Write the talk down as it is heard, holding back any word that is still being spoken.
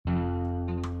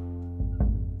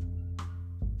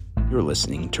You're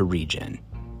listening to ReGen,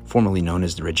 formerly known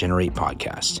as the Regenerate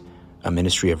Podcast, a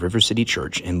ministry of River City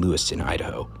Church in Lewiston,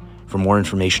 Idaho. For more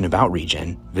information about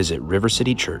ReGen, visit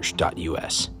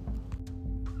rivercitychurch.us.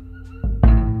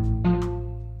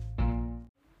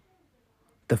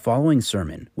 The following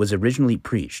sermon was originally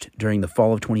preached during the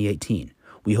fall of 2018.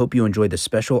 We hope you enjoy the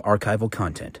special archival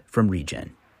content from ReGen.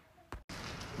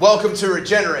 Welcome to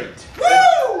Regenerate.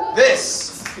 Woo!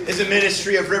 This is a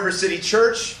ministry of River City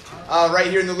Church, right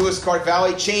here in the Lewis Clark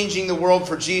Valley, changing the world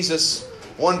for Jesus,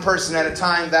 one person at a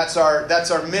time. That's our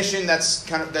mission.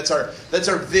 That's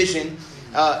our vision.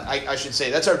 I should say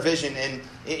that's our vision. And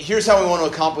here's how we want to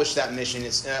accomplish that mission: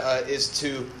 is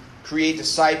to create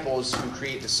disciples who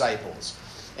create disciples.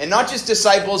 And not just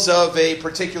disciples of a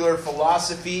particular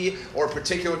philosophy or a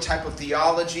particular type of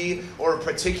theology or a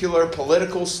particular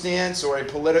political stance or a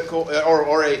political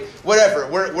or a whatever.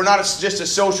 We're not just a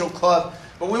social club,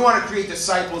 but we want to create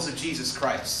disciples of Jesus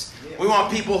Christ. Yeah. We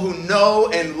want people who know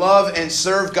and love and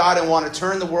serve God and want to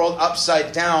turn the world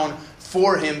upside down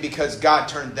for Him because God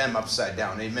turned them upside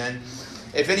down. Amen.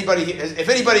 If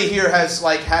anybody here has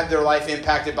had their life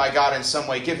impacted by God in some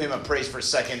way, give Him a praise for a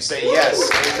second. Say yes.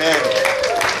 Amen.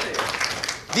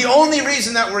 The only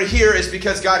reason that we're here is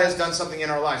because God has done something in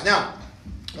our lives. Now,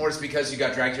 or it's because you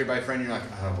got dragged here by a friend and you're like,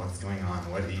 oh, what's going on?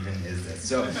 What even is this?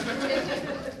 So,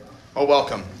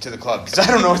 welcome to the club, because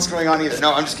I don't know what's going on either.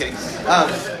 No, I'm just kidding.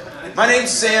 My name's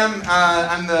Sam.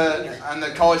 I'm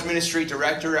the college ministry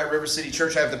director at River City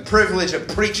Church. I have the privilege of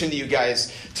preaching to you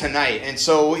guys tonight. And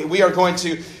so we are going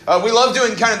to, we love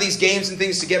doing kind of these games and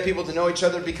things to get people to know each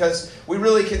other, because we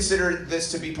really consider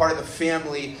this to be part of the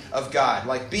family of God.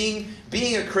 Like being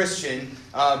a Christian,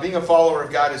 being a follower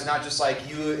of God is not just like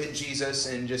you and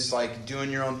Jesus and just like doing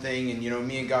your own thing and,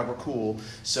 me and God were cool.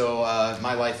 So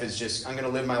my life is just, I'm going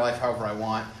to live my life however I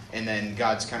want, and then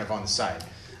God's kind of on the side.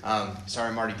 Sorry,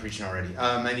 I'm already preaching already.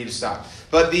 I need to stop.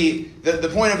 But the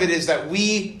point of it is that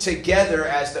we together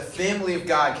as the family of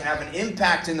God can have an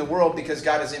impact in the world because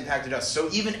God has impacted us. So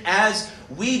even as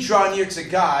we draw near to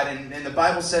God, and the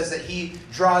Bible says that He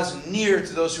draws near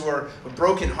to those who are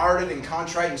brokenhearted and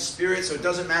contrite in spirit. So it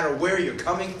doesn't matter where you're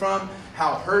coming from,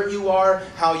 how hurt you are,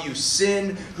 how you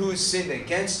sinned, who's sinned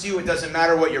against you. It doesn't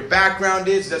matter what your background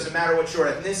is. It doesn't matter what your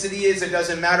ethnicity is. It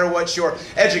doesn't matter what your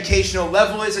educational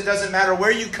level is. It doesn't matter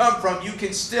where you come from. You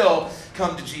can still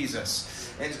come to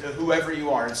Jesus, and whoever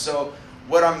you are. And so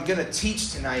what I'm going to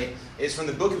teach tonight is from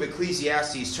the book of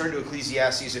Ecclesiastes. Turn to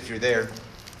Ecclesiastes if you're there,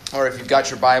 or if you've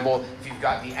got your Bible, if you've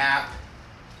got the app,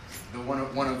 the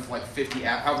one of like 50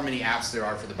 apps, however many apps there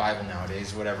are for the Bible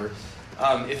nowadays, whatever.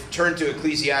 Turn to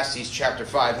Ecclesiastes chapter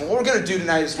 5. And what we're going to do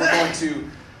tonight is we're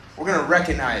going to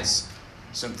recognize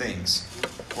some things.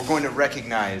 We're going to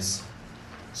recognize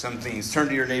some things. Turn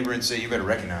to your neighbor and say, you better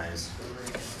recognize.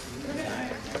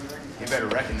 You better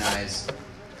recognize.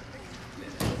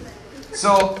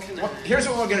 So here's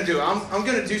what we're going to do. I'm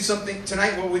going to do something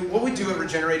tonight. What we do at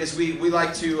Regenerate is we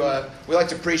like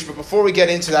to preach. But before we get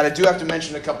into that, I do have to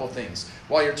mention a couple of things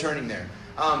while you're turning there.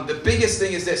 The biggest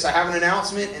thing is this. I have an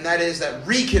announcement, and that is that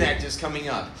Reconnect is coming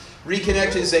up.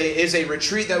 Reconnect is a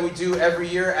retreat that we do every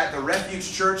year at the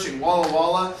Refuge Church in Walla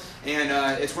Walla.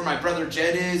 And it's where my brother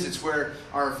Jed is. It's where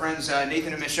our friends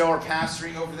Nathan and Michelle are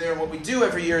pastoring over there. What we do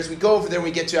every year is we go over there and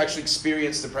we get to actually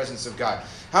experience the presence of God.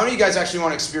 How many of you guys actually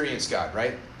want to experience God,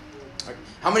 right?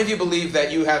 How many of you believe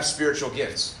that you have spiritual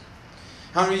gifts?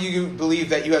 How many of you believe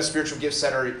that you have spiritual gifts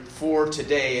that are for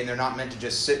today and they're not meant to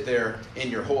just sit there in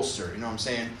your holster? You know what I'm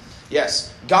saying?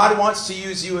 Yes. God wants to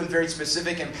use you in very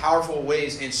specific and powerful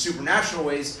ways, in supernatural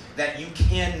ways that you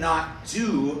cannot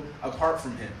do apart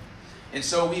from Him. And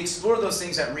so we explore those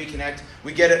things at Reconnect.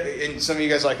 We get it, and some of you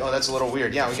guys are like, oh, that's a little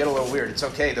weird. Yeah, we get a little weird. It's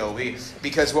okay though,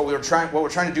 because what we're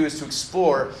trying to do is to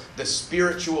explore the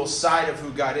spiritual side of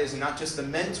who God is, and not just the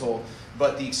mental,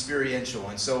 but the experiential.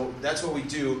 And so that's what we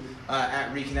do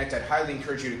at Reconnect. I'd highly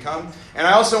encourage you to come. And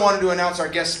I also wanted to announce our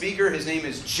guest speaker. His name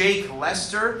is Jake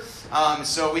Lester.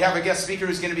 So we have a guest speaker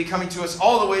who's going to be coming to us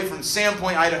all the way from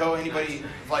Sandpoint, Idaho. Anybody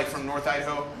from North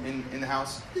Idaho in the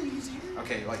house?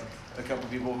 Okay, a couple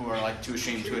people who are too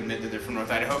ashamed to admit that they're from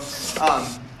North Idaho.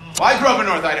 Well, I grew up in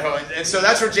North Idaho, and so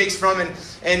that's where Jake's from. And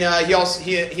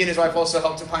he and his wife also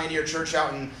helped to pioneer a church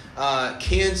out in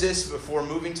Kansas before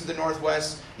moving to the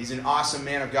Northwest. He's an awesome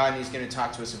man of God, and he's going to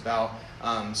talk to us about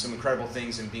some incredible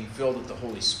things and being filled with the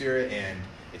Holy Spirit. And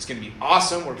it's going to be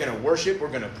awesome. We're going to worship. We're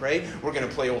going to pray. We're going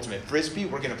to play Ultimate Frisbee.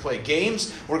 We're going to play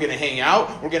games. We're going to hang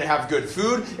out. We're going to have good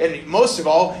food. And most of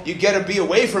all, you get to be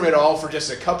away from it all for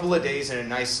just a couple of days in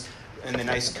the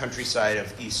nice countryside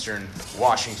of eastern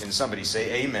Washington. Somebody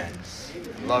say amen.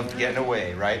 Love getting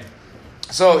away, right?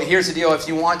 So here's the deal. If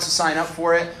you want to sign up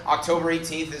for it, October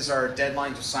 18th is our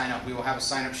deadline to sign up. We will have a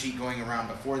sign-up sheet going around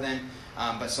before then.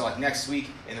 So like next week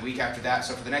and the week after that.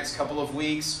 So for the next couple of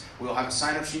weeks, we'll have a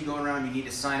sign-up sheet going around. You need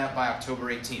to sign up by October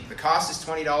 18th. The cost is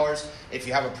 $20. If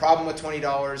you have a problem with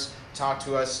 $20, talk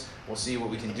to us. We'll see what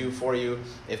we can do for you.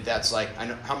 If that's like, I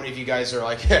know how many of you guys are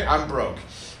like, hey, I'm broke.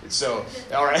 So,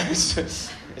 all right.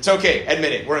 It's okay.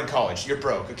 Admit it. We're in college. You're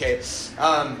broke, okay?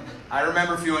 I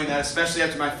remember feeling that, especially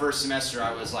after my first semester.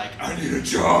 I was like, I need a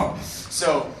job.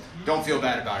 So don't feel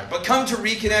bad about it. But come to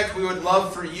Reconnect. We would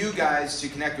love for you guys to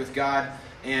connect with God.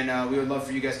 And we would love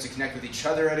for you guys to connect with each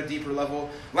other at a deeper level.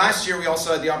 Last year, we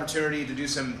also had the opportunity to do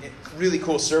some really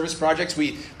cool service projects.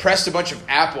 We pressed a bunch of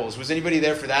apples. Was anybody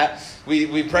there for that?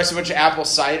 We pressed a bunch of apple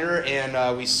cider,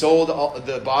 and we sold all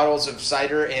the bottles of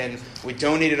cider, and we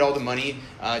donated all the money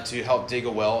to help dig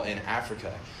a well in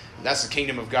Africa. That's the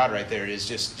kingdom of God right there. It is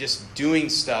just doing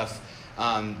stuff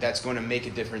that's going to make a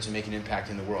difference and make an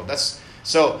impact in the world.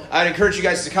 So I'd encourage you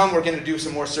guys to come. We're going to do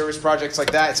some more service projects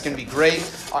like that. It's going to be great.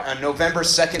 On November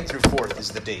 2nd through 4th is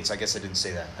the dates. I guess I didn't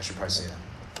say that. I should probably say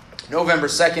that. November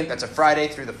 2nd, that's a Friday,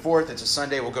 through the 4th. It's a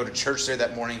Sunday. We'll go to church there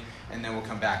that morning, and then we'll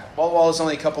come back. Wall is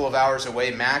only a couple of hours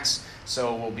away max,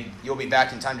 so you'll be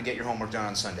back in time to get your homework done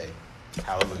on Sunday.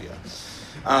 Hallelujah.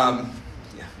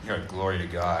 Glory to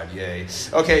God. Yay.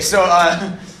 Okay, so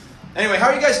anyway, how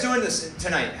are you guys doing this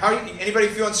tonight? Anybody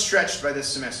feeling stretched by this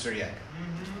semester yet?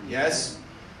 Yes?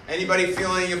 Anybody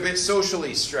feeling a bit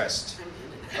socially stressed?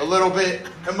 A little bit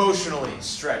emotionally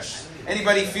stretched?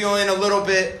 Anybody feeling a little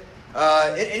bit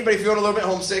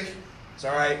homesick? It's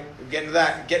all right. We're getting to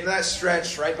that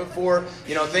stretch right before,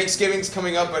 Thanksgiving's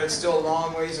coming up, but it's still a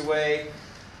long ways away.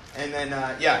 And then,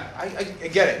 I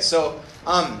get it. So,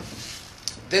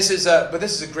 this is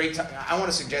a great time. I want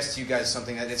to suggest to you guys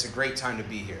something, that it's a great time to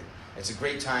be here. It's a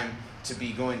great time to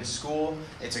be going to school.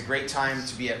 It's a great time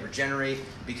to be at Regenerate,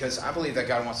 because I believe that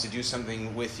God wants to do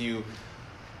something with you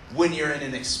when you're in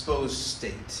an exposed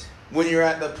state. When you're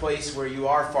at the place where you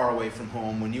are far away from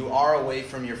home, when you are away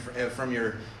from your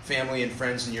family and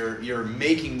friends, and you're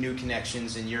making new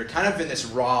connections, and you're kind of in this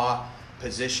raw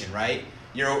position, right?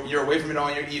 You're away from it all,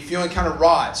 and you're feeling kind of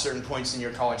raw at certain points in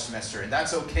your college semester, and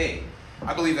that's okay.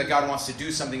 I believe that God wants to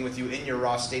do something with you in your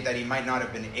raw state that he might not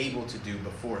have been able to do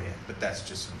beforehand, but that's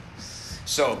just me.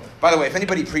 So, by the way, if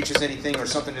anybody preaches anything or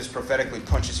something just prophetically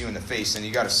punches you in the face, then you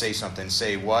got to say something.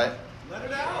 Say what? Let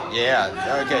it out.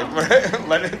 Yeah.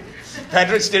 Okay.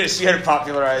 Patrick's did it. She had to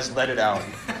popularize. Let it out.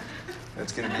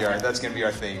 That's gonna be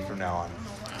our thing from now on.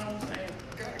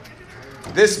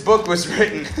 This book was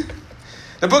written.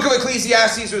 The book of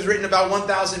Ecclesiastes was written about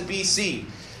 1000 BC.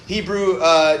 Hebrew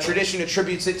tradition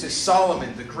attributes it to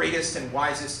Solomon, the greatest and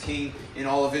wisest king in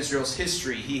all of Israel's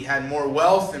history. He had more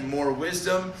wealth and more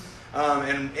wisdom,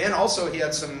 and also he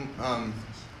had some.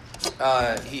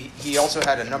 He also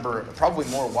had a number, probably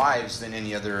more wives than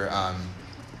any other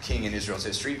king in Israel's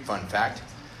history. Fun fact.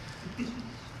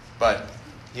 But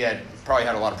he probably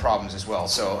had a lot of problems as well.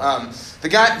 So the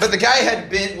guy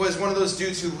was one of those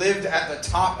dudes who lived at the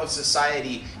top of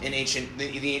society in the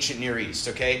ancient Near East.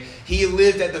 Okay, he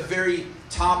lived at the very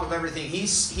top of everything.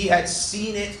 He had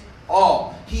seen it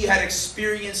all. He had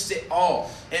experienced it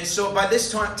all. And so by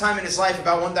this time in his life,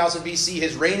 about 1000 BC,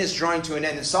 his reign is drawing to an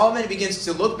end. And Solomon begins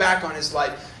to look back on his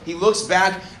life. He looks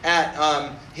back at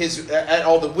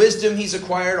all the wisdom he's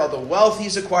acquired, all the wealth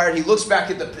he's acquired. He looks back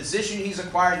at the position he's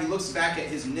acquired. He looks back at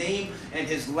his name and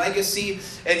his legacy.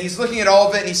 And he's looking at all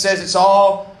of it, and he says it's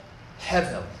all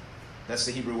hevel. That's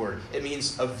the Hebrew word. It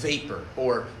means a vapor,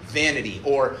 or vanity,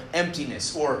 or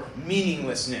emptiness, or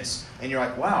meaninglessness. And you're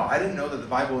like, wow, I didn't know that the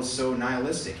Bible is so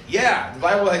nihilistic. Yeah, the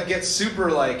Bible gets super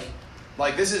like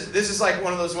this is like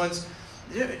one of those ones.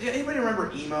 Did anybody remember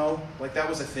emo? Like that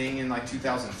was a thing in like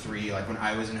 2003, like when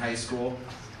I was in high school.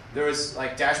 There was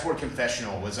like Dashboard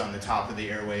Confessional was on the top of the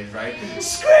airwaves, right?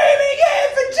 Screaming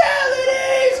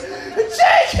infidelities,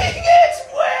 taking its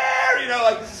wear.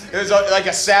 Like it was like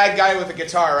a sad guy with a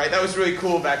guitar, right? That was really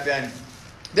cool back then.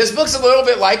 This book's a little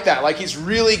bit like that. Like he's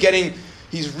really getting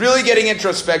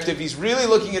introspective. He's really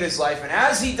looking at his life, and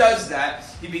as he does that,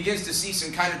 he begins to see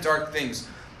some kind of dark things.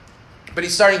 But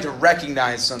he's starting to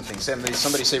recognize something.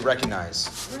 Somebody say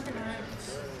recognize.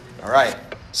 All right.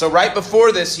 So right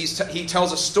before this, he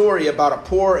tells a story about a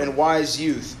poor and wise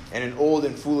youth and an old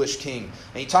and foolish king.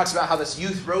 And he talks about how this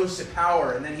youth rose to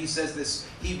power. And then he says this,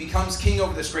 he becomes king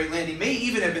over this great land. He may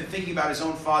even have been thinking about his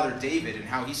own father, David, and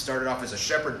how he started off as a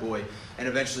shepherd boy and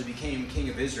eventually became king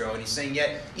of Israel. And he's saying,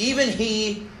 yet even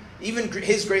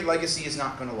his great legacy is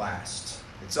not going to last.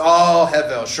 It's all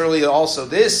hevel. Surely also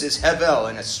this is hevel,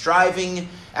 and a striving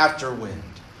after wind.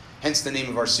 Hence the name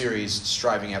of our series,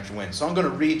 Striving After Wind. So I'm going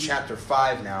to read chapter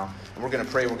 5 now, and we're going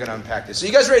to pray, we're going to unpack this. So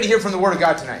you guys ready to hear from the Word of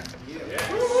God tonight?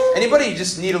 Yes. Anybody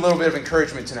just need a little bit of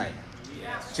encouragement tonight?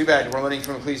 Yes. Too bad, we're learning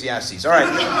from Ecclesiastes. All right,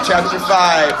 chapter 5.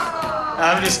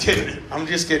 I'm just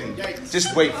kidding.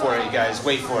 Just wait for it, you guys.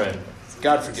 Wait for it.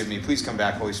 God forgive me. Please come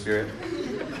back, Holy Spirit.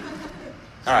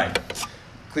 All right.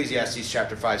 Ecclesiastes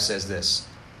chapter 5 says this.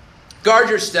 Guard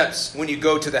your steps when you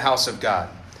go to the house of God.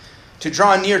 To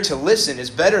draw near to listen is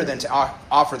better than to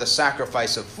offer the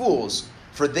sacrifice of fools,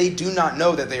 for they do not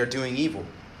know that they are doing evil.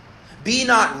 Be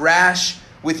not rash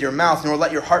with your mouth, nor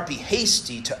let your heart be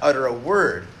hasty to utter a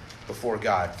word before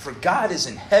God. For God is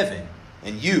in heaven,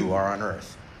 and you are on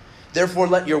earth. Therefore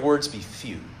let your words be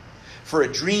few. For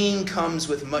a dream comes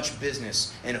with much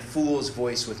business, and a fool's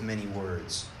voice with many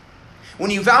words. When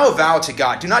you vow a vow to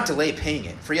God, do not delay paying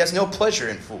it, for he has no pleasure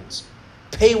in fools.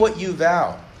 Pay what you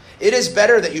vow. It is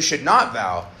better that you should not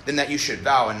vow than that you should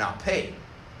vow and not pay.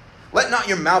 Let not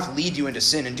your mouth lead you into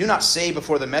sin, and do not say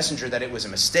before the messenger that it was a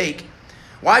mistake.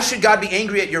 Why should God be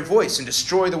angry at your voice and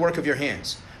destroy the work of your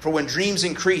hands? For when dreams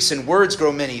increase and words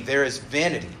grow many, there is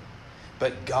vanity.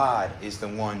 But God is the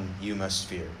one you must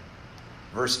fear.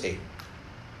 Verse 8.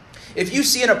 If you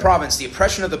see in a province the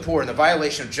oppression of the poor and the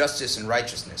violation of justice and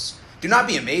righteousness, do not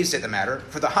be amazed at the matter,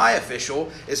 for the high official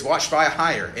is watched by a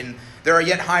higher, and there are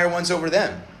yet higher ones over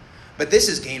them. But this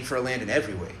is gain for a land in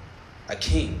every way, a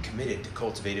king committed to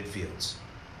cultivated fields.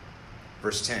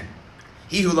 Verse 10.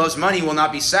 He who loves money will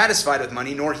not be satisfied with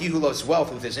money, nor he who loves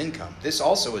wealth with his income. This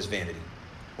also is vanity.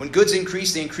 When goods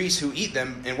increase, they increase who eat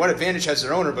them, and what advantage has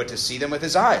their owner but to see them with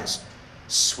his eyes?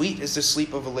 Sweet is the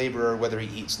sleep of a laborer, whether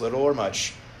he eats little or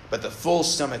much, but the full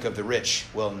stomach of the rich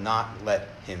will not let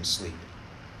him sleep.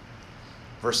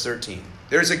 Verse 13.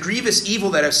 There is a grievous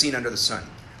evil that I've seen under the sun.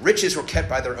 Riches were kept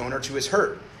by their owner to his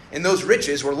hurt, and those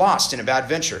riches were lost in a bad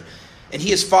venture. And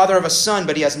he is father of a son,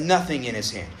 but he has nothing in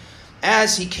his hand.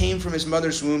 As he came from his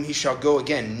mother's womb, he shall go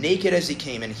again, naked as he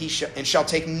came, and shall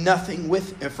take nothing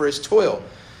with him for his toil,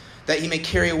 that he may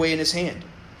carry away in his hand.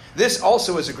 This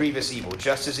also is a grievous evil.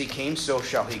 Just as he came, so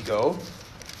shall he go.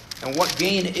 And what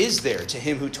gain is there to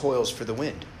him who toils for the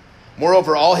wind?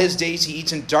 Moreover, all his days he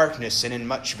eats in darkness, and in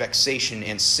much vexation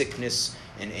and sickness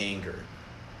and anger.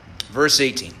 Verse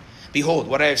 18. Behold,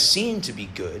 what I have seen to be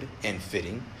good and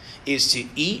fitting is to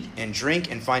eat and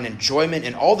drink and find enjoyment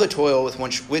in all the toil with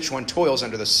which one toils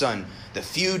under the sun, the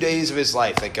few days of his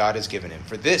life that God has given him.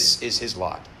 For this is his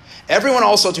lot. Everyone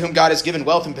also to whom God has given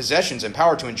wealth and possessions and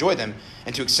power to enjoy them,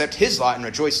 and to accept his lot and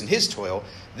rejoice in his toil,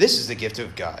 this is the gift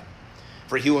of God.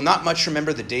 For he will not much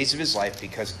remember the days of his life,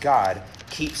 because God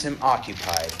keeps him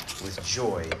occupied with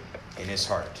joy in his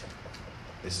heart.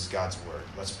 This is God's word.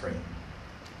 Let's pray.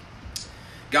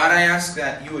 God, I ask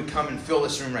that you would come and fill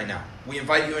this room right now. We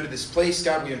invite you into this place,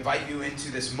 God. We invite you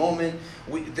into this moment.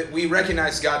 We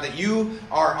recognize, God, that you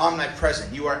are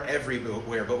omnipresent. You are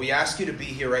everywhere. But we ask you to be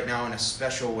here right now in a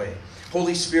special way.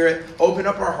 Holy Spirit, open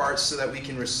up our hearts so that we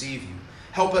can receive you.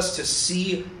 Help us to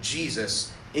see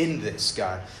Jesus in this,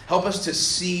 God. Help us to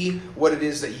see what it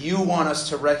is that you want us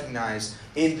to recognize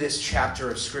in this chapter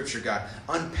of Scripture, God.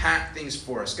 Unpack things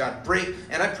for us, God.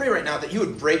 And I pray right now that you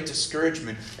would break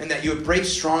discouragement and that you would break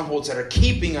strongholds that are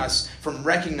keeping us from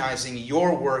recognizing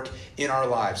your work in our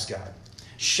lives, God.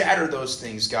 Shatter those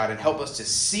things, God, and help us to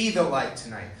see the light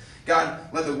tonight. God,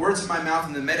 let the words of my mouth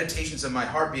and the meditations of my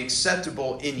heart be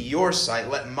acceptable in your sight.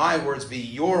 Let my words be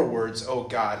your words, O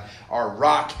God, our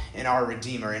rock and our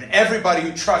Redeemer. And everybody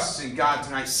who trusts in God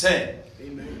tonight say,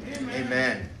 Amen.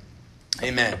 Amen.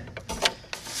 Amen.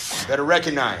 You better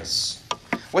recognize.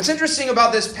 What's interesting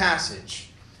about this passage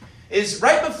is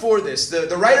right before this,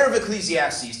 the writer of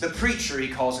Ecclesiastes, the preacher he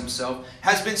calls himself,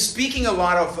 has been speaking a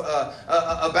lot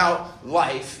about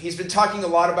life. He's been talking a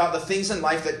lot about the things in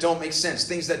life that don't make sense,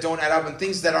 things that don't add up, and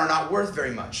things that are not worth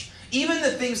very much. Even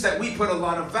the things that we put a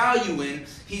lot of value in,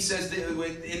 he says that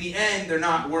in the end, they're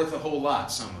not worth a whole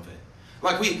lot, some of it.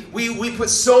 Like we put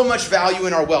so much value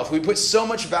in our wealth. We put so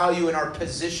much value in our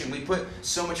position. We put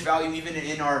so much value even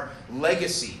in our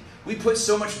legacy. We put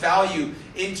so much value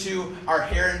into our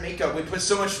hair and makeup. We put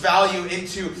so much value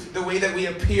into the way that we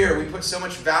appear. We put so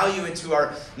much value into our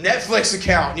Netflix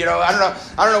account. You know, I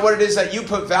don't know what it is that you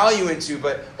put value into,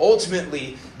 but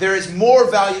ultimately there is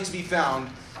more value to be found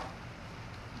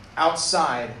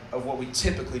outside of what we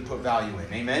typically put value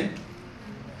in. Amen?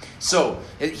 So,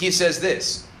 he says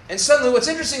this. And suddenly what's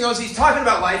interesting though is he's talking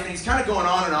about life and he's kind of going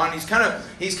on and on. He's kind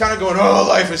of going, oh,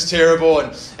 life is terrible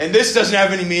and this doesn't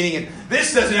have any meaning and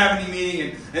this doesn't have any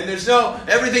meaning and there's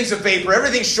everything's a vapor,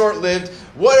 everything's short-lived.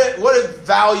 What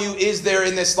value is there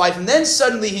in this life? And then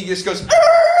suddenly he just goes,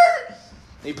 Arr!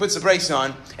 And he puts the brakes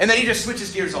on, and then he just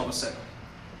switches gears all of a sudden.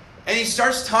 And he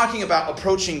starts talking about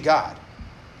approaching God.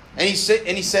 And he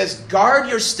says, guard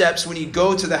your steps when you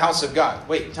go to the house of God.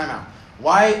 Wait, time out.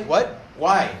 Why? What?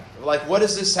 Why? Like, what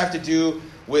does this have to do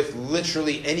with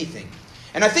literally anything?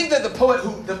 And I think that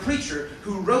the preacher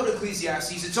who wrote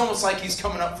Ecclesiastes, it's almost like he's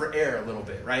coming up for air a little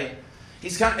bit, right?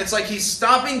 It's like he's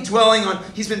stopping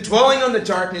he's been dwelling on the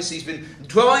darkness, he's been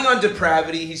dwelling on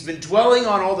depravity, he's been dwelling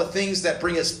on all the things that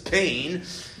bring us pain.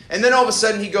 And then all of a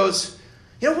sudden he goes,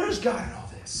 where's God in all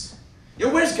this?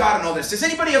 Where's God in all this? Does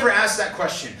anybody ever ask that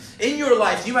question? In your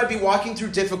life, you might be walking through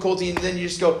difficulty and then you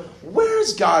just go,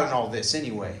 where's God in all this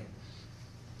anyway?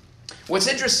 What's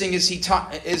interesting is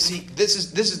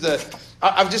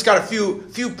I've just got a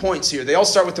few points here. They all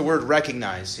start with the word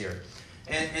recognize here.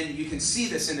 And you can see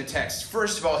this in the text.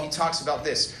 First of all, he talks about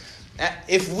this.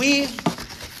 If we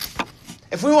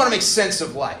want to make sense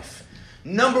of life,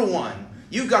 number one,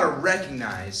 you've got to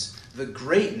recognize the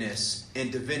greatness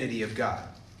and divinity of God.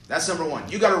 That's number one.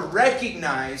 You've got to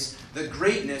recognize the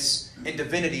greatness and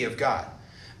divinity of God.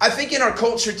 I think in our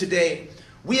culture today,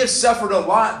 we have suffered a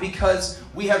lot because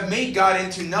we have made God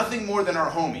into nothing more than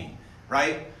our homie,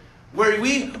 right? Where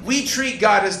we treat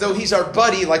God as though he's our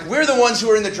buddy, like we're the ones who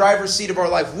are in the driver's seat of our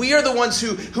life. We are the ones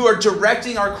who are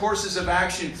directing our courses of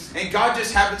action. And God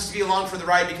just happens to be along for the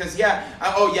ride because,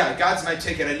 God's my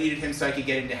ticket. I needed him so I could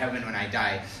get into heaven when I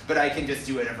die. But I can just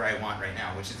do whatever I want right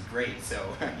now, which is great. So,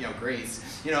 grace.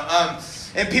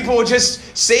 And people will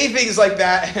just say things like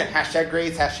that. Hashtag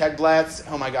grace, hashtag blessed.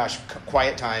 Oh my gosh,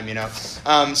 quiet time,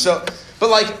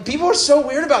 But people are so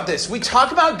weird about this. We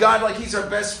talk about God like he's our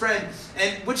best friend,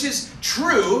 and which is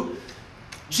true.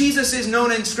 Jesus is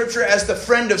known in Scripture as the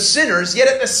friend of sinners, yet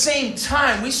at the same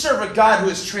time, we serve a God who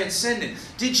is transcendent.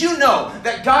 Did you know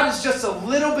that God is just a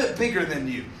little bit bigger than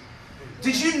you?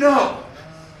 Did you know?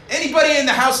 Anybody in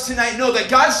the house tonight know that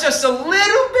God's just a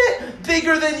little bit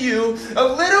bigger than you, a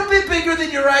little bit bigger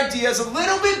than your ideas, a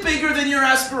little bit bigger than your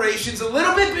aspirations, a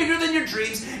little bit bigger than your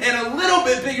dreams, and a little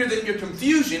bit bigger than your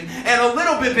confusion, and a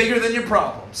little bit bigger than your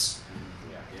problems?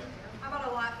 How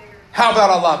about a lot bigger? How about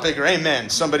a lot bigger? Amen.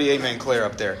 Somebody amen Claire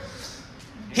up there.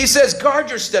 He says, guard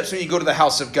your steps when you go to the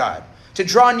house of God. To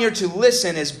draw near to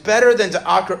listen is better than to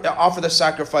offer the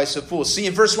sacrifice of fools. See,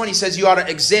 in verse 1 he says you ought to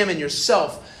examine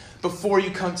yourself before you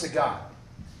come to God.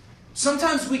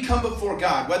 Sometimes we come before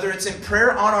God, whether it's in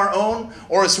prayer on our own,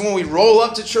 or it's when we roll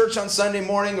up to church on Sunday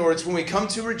morning, or it's when we come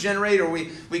to Regenerate, or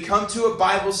we come to a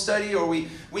Bible study, or we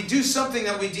do something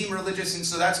that we deem religious, and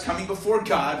so that's coming before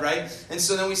God, right? And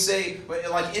so then we say,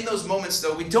 in those moments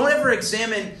though, we don't ever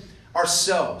examine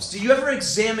ourselves. Do you ever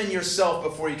examine yourself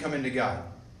before you come into God,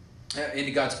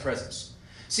 into God's presence?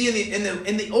 See,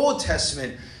 in the Old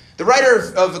Testament, the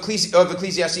writer of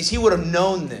Ecclesiastes, he would have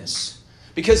known this.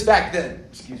 Because back then,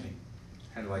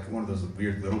 had one of those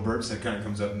weird little burps that kind of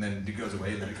comes up and then it goes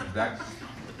away and then it comes back.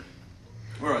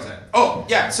 Where was that? Oh,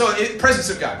 yeah, so presence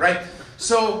of God, right?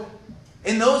 So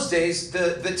in those days,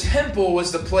 the temple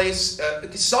was the place,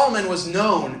 Solomon was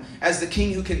known as the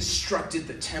king who constructed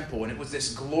the temple, and it was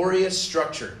this glorious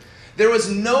structure. There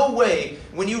was no way,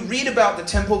 when you read about the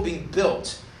temple being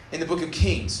built in the book of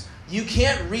Kings, you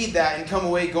can't read that and come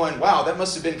away going, wow, that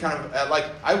must have been kind of,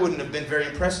 I wouldn't have been very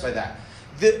impressed by that.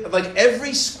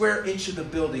 Every square inch of the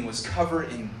building was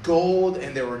covered in gold,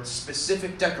 and there were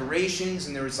specific decorations,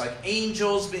 and there was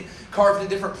angels being carved in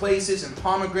different places, and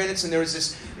pomegranates, and there was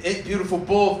this beautiful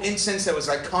bowl of incense that was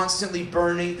constantly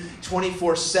burning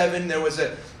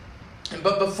 24/7.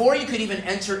 But before you could even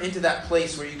enter into that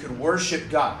place where you could worship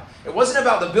God, it wasn't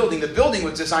about the building. The building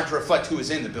was designed to reflect who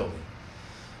was in the building.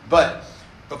 But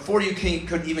before you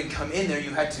could even come in there,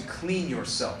 you had to clean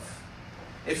yourself.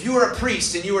 If you were a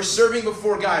priest and you were serving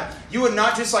before God, you would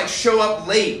not just show up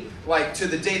late, to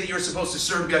the day that you were supposed to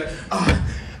serve God.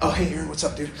 Oh, hey, Aaron, what's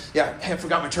up, dude? Yeah, hey, I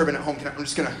forgot my turban at home. I'm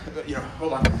just gonna,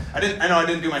 hold on. I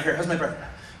didn't do my hair. How's my breath?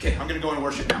 Okay, I'm gonna go and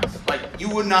worship now. You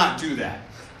would not do that.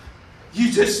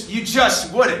 You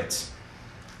just wouldn't.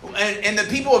 And the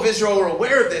people of Israel were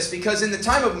aware of this because in the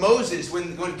time of Moses,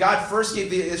 when God first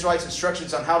gave the Israelites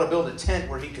instructions on how to build a tent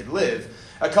where he could live,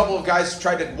 a couple of guys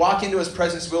tried to walk into his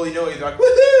presence willy-nilly. They're like,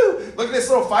 woohoo! Look at this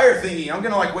little fire thingy. I'm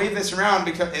going to wave this around.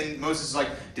 And Moses is like,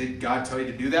 did God tell you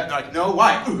to do that? And they're like, no,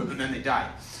 why? And then they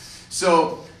died.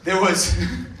 So there was,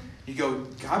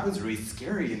 God was really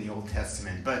scary in the Old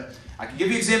Testament. But I can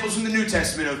give you examples from the New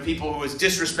Testament of people who was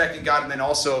disrespecting God and then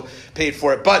also paid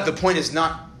for it. But the point is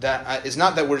not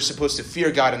that we're supposed to fear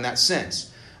God in that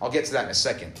sense. I'll get to that in a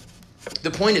second.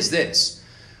 The point is this.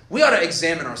 We ought to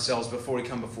examine ourselves before we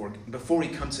come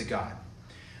to God.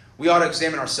 we ought to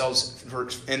examine ourselves,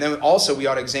 and then also we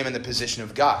ought to examine the position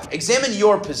of God. Examine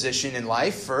your position in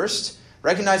life first.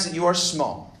 Recognize that you are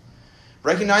small.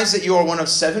 Recognize that you are one of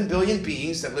 7 billion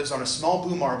beings that lives on a small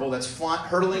blue marble that's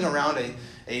hurtling around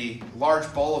a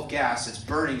large ball of gas that's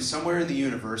burning somewhere in the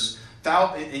universe.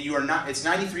 And you are not. It's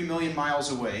 93 million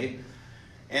miles away.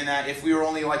 And that if we were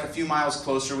only like a few miles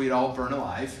closer, we'd all burn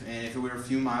alive. And if we were a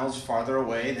few miles farther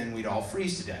away, then we'd all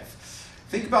freeze to death.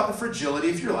 Think about the fragility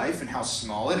of your life and how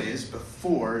small it is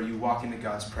before you walk into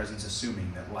God's presence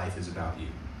assuming that life is about you.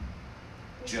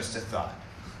 Just a thought.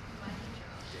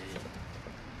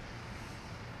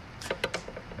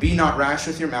 Be not rash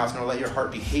with your mouth, nor let your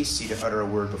heart be hasty to utter a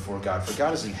word before God. For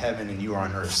God is in heaven and you are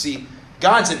on earth. See,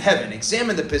 God's in heaven.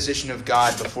 Examine the position of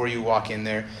God before you walk in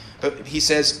there. But he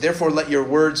says, therefore let your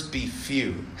words be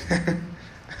few.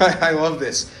 I love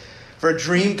this. For a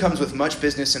dream comes with much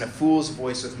business, and a fool's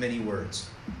voice with many words.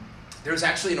 There's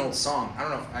actually an old song. I don't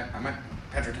know if I might.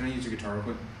 Patrick, can I use your guitar real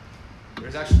quick?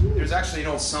 There's actually an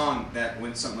old song that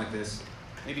went something like this.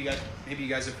 Maybe you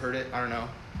guys have heard it. I don't know.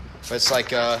 But it's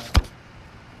like I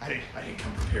didn't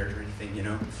come prepared or anything, you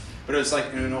know. But it was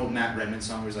like an old Matt Redman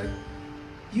song where it's like,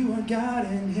 "You are God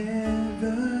in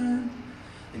heaven,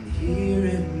 and here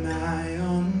am I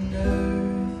on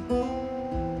earth.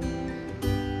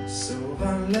 So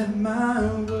I let my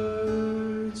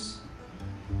words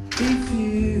be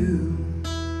few.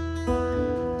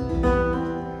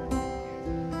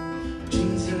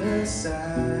 Jesus,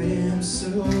 I am so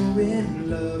in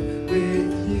love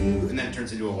with you." And then it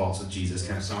turns into a waltz with Jesus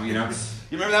kind of song, you know?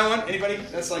 You remember that one? Anybody?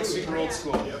 That's like super old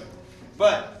school. Yep.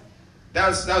 But that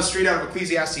was straight out of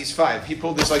Ecclesiastes 5. He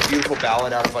pulled this like beautiful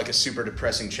ballad out of like a super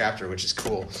depressing chapter, which is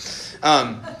cool.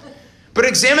 But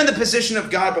examine the position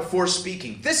of God before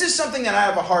speaking. This is something that I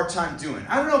have a hard time doing.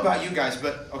 I don't know about you guys,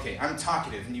 but okay, I'm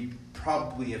talkative, and you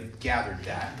probably have gathered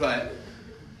that. But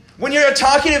when you're a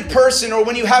talkative person, or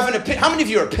when you have an opinion, how many of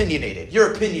you are opinionated?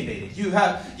 You're opinionated. You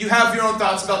have your own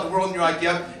thoughts about the world, and you're like,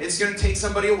 yep, it's going to take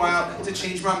somebody a while to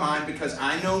change my mind because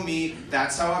I know me.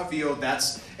 That's how I feel.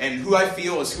 And who I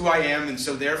feel is who I am, and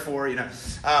so therefore, you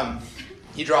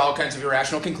draw all kinds of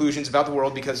irrational conclusions about the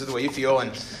world because of the way you feel,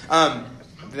 and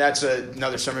that's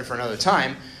another sermon for another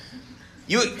time.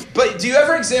 But do you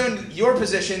ever examine your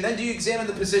position? Then do you examine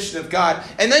the position of God?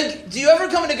 And then do you ever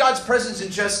come into God's presence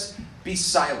and just be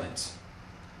silent?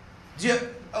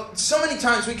 So many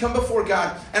times we come before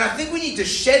God, and I think we need to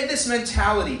shed this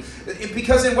mentality,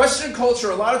 because in Western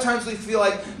culture, a lot of times we feel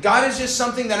like God is just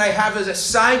something that I have as a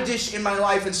side dish in my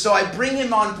life, and so I bring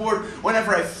him on board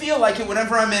whenever I feel like it,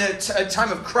 whenever I'm in a time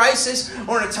of crisis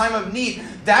or in a time of need.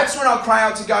 That's when I'll cry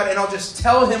out to God, and I'll just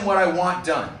tell him what I want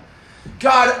done.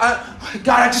 God,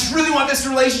 I just really want this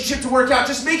relationship to work out.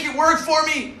 Just make it work for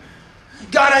me.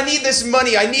 God, I need this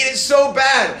money. I need it so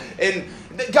bad. And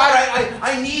God,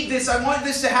 I need this. I want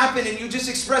this to happen. And you just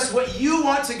express what you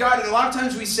want to God. And a lot of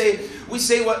times we say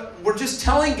what we're just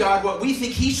telling God what we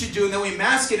think he should do, and then we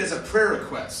mask it as a prayer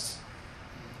request.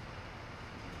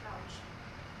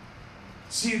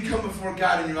 So you come before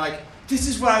God and you're like, this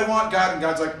is what I want, God. And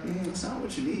God's like, that's not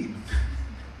what you need.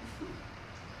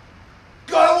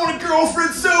 God, I want a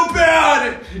girlfriend so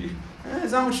bad.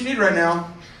 That's not what you need right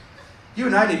now. You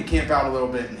and I need to camp out a little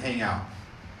bit and hang out.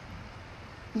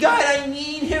 God, I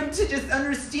need him to just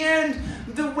understand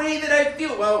the way that I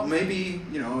feel. Well, maybe,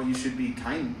 you should be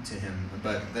kind to him,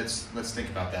 but let's think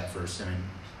about that for a second.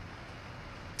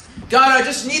 God, I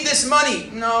just need this money.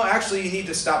 No, actually, you need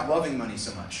to stop loving money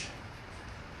so much.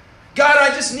 God, I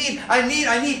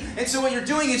need. And so what you're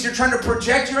doing is you're trying to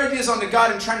project your ideas onto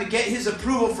God and trying to get his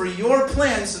approval for your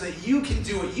plan so that you can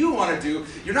do what you want to do.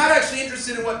 You're not actually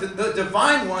interested in what the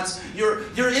divine wants. You're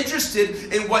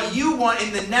interested in what you want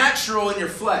in the natural in your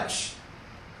flesh.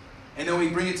 And then we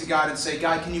bring it to God and say,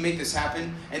 God, can you make this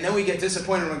happen? And then we get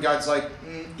disappointed when God's like,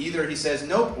 either he says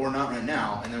nope or not right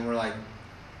now. And then we're like,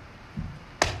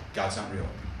 God's not real.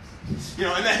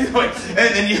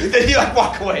 And then you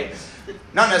walk away.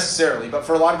 Not necessarily, but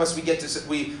for a lot of us,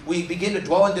 we begin to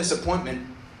dwell in disappointment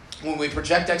when we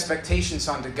project expectations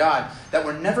onto God that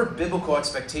were never biblical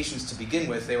expectations to begin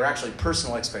with. They were actually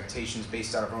personal expectations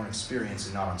based out of our own experience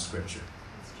and not on Scripture.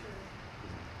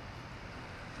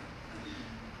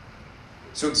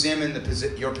 So examine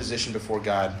your position before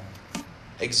God.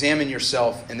 Examine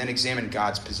yourself, and then examine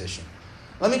God's position.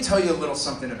 Let me tell you a little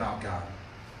something about God.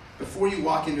 Before you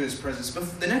walk into his presence,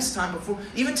 the next time,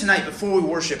 even tonight, before we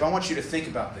worship, I want you to think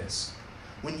about this.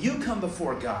 When you come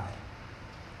before God,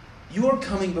 you are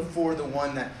coming before the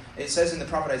one that, it says in the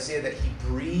prophet Isaiah that he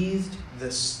breathed the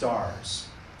stars.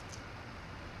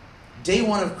 Day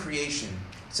one of creation,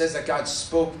 it says that God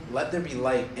spoke, let there be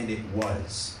light, and it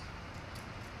was.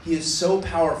 He is so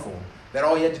powerful that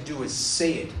all he had to do was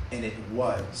say it, and it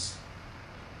was.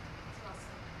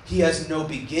 He has no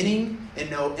beginning and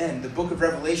no end. The book of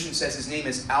Revelation says his name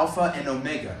is Alpha and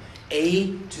Omega,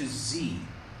 A to Z.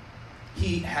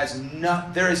 He has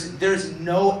there is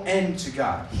no end to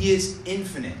God. He is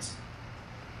infinite.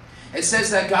 It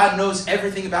says that God knows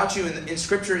everything about you. In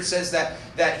Scripture, it says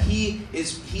that He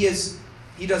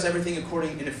does everything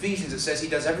according, in Ephesians, it says He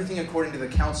does everything according to the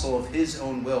counsel of His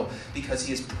own will, because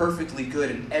He is perfectly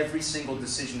good in every single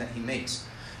decision that He makes.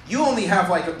 You only have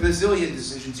like a bazillion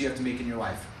decisions you have to make in your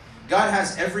life. God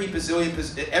has every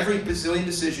bazillion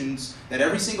decisions that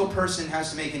every single person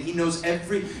has to make, and He knows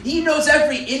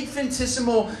every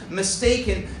infinitesimal mistake,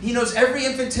 and He knows every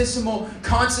infinitesimal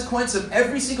consequence of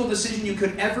every single decision you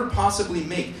could ever possibly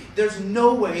make. There's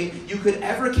no way you could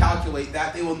ever calculate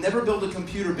that. They will never build a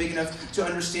computer big enough to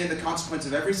understand the consequence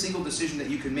of every single decision that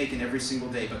you could make in every single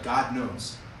day, but God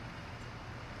knows.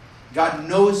 God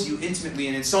knows you intimately.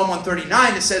 And in Psalm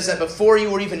 139, it says that before you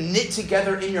were even knit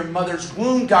together in your mother's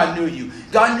womb, God knew you.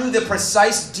 God knew the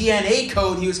precise DNA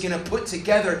code He was going to put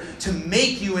together to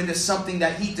make you into something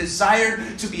that He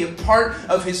desired to be a part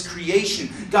of His creation.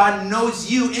 God knows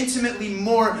you intimately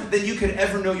more than you could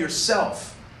ever know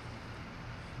yourself.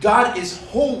 God is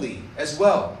holy as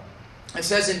well. It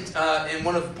says in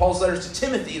one of Paul's letters to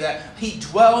Timothy that He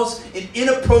dwells in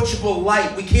inapproachable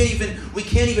light. We can't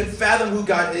even fathom who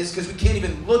God is because we can't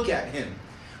even look at Him.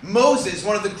 Moses,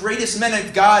 one of the greatest men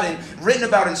of God and written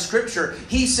about in Scripture,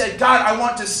 he said, God, I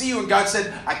want to see you. And God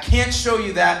said, I can't show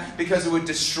you that because it would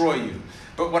destroy you.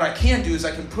 But what I can do is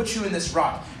I can put you in this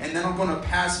rock, and then I'm going to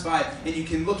pass by, and you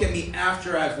can look at me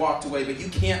after I've walked away, but you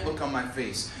can't look on my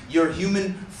face. Your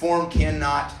human form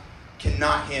cannot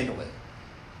handle it.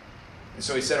 And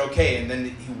so he said, okay, and then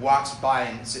he walks by,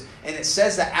 and it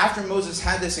says that after Moses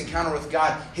had this encounter with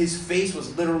God, his face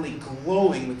was literally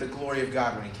glowing with the glory of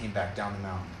God when he came back down the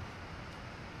mountain.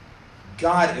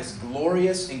 God is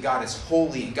glorious, and God is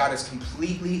holy, and God is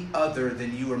completely other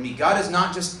than you or me. God is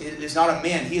not a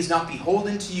man. He is not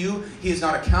beholden to you. He is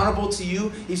not accountable to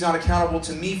you. He's not accountable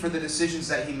to me for the decisions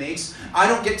that He makes. I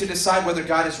don't get to decide whether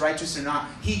God is righteous or not.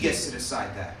 He gets to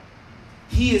decide that.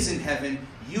 He is in heaven.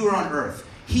 You are on earth.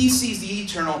 He sees the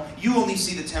eternal, you only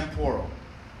see the temporal.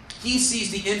 He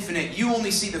sees the infinite, you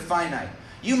only see the finite.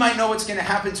 You might know what's going to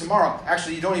happen tomorrow.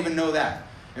 Actually, you don't even know that.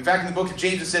 In fact, in the book of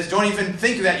James, it says, don't even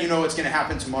think that you know what's going to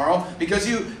happen tomorrow, because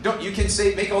you can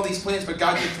say, make all these plans, but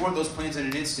God can thwart those plans in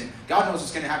an instant. God knows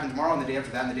what's going to happen tomorrow, and the day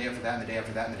after that, and the day after that, and the day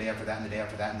after that, and the day after that, and the day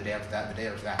after that, and the day after that, and the day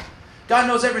after that. God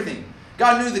knows everything.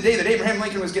 God knew the day that Abraham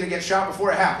Lincoln was going to get shot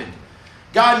before it happened.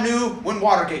 God knew when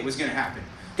Watergate was going to happen.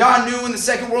 God knew when the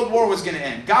Second World War was going to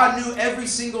end. God knew every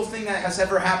single thing that has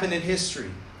ever happened in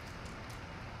history.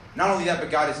 Not only that,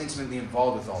 but God is intimately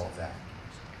involved with all of that.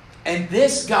 And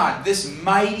this God, this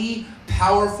mighty,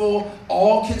 powerful,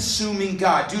 all-consuming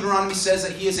God, Deuteronomy says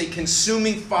that He is a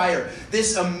consuming fire.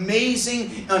 This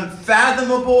amazing,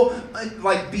 unfathomable,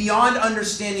 like beyond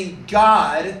understanding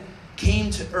God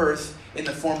came to earth in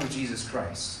the form of Jesus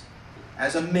Christ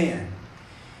as a man.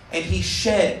 And He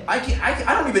shed, I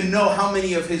don't even know how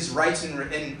many of His rights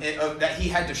that He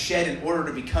had to shed in order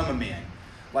to become a man.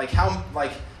 Like how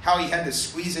He had to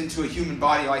squeeze into a human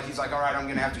body. Like He's like, all right, I'm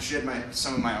going to have to shed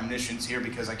some of my omniscience here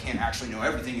because I can't actually know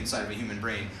everything inside of a human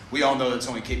brain. We all know it's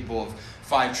only capable of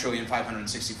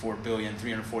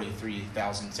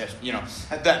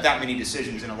 5,564,343,000, that many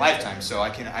decisions in a lifetime. So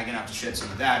I'm going to have to shed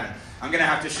some of that. And I'm going to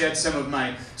have to shed I'm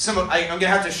going to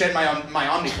have to shed my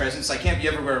omnipresence. I can't be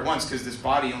everywhere at once because this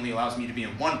body only allows me to be in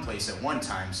one place at one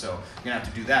time. So I'm going to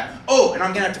have to do that. Oh, and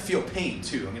I'm going to have to feel pain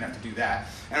too. I'm going to have to do that.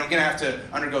 And I'm going to have to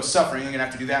undergo suffering. I'm going to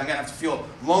have to do that. I'm going to have to feel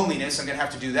loneliness. I'm going to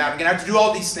have to do that. I'm going to have to do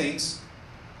all these things.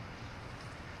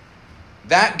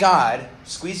 That God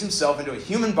squeezed Himself into a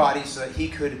human body so that He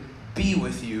could be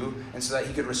with you and so that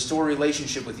He could restore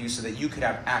relationship with you so that you could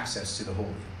have access to the holy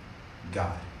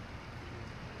God.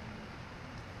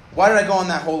 Why did I go on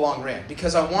that whole long rant?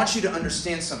 Because I want you to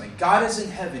understand something. God is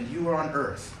in heaven, you are on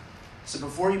earth. So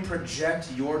before you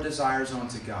project your desires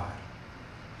onto God,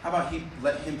 how about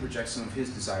let Him project some of His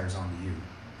desires onto you?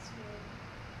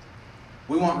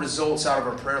 We want results out of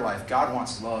our prayer life. God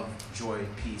wants love, joy,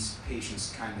 peace,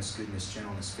 patience, kindness, goodness,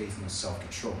 gentleness, faithfulness,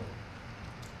 self-control.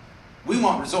 We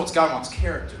want results. God wants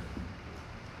character.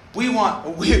 We want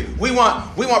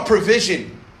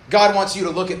provision. God wants you to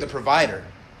look at the provider.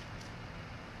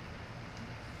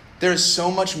 There is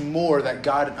so much more that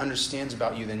God understands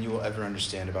about you than you will ever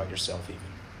understand about yourself even.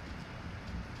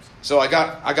 So I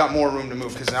got more room to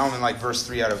move because now I'm in like verse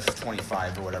 3 out of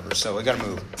 25 or whatever. So I got to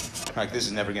move. Like this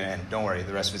is never going to end. Don't worry.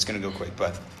 The rest of it's going to go quick.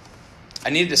 But I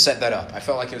needed to set that up. I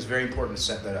felt like it was very important to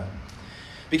set that up.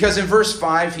 Because in verse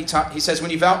 5, he says, when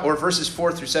you vow, or verses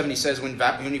 4 through 7, he says, when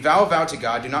you vow a vow to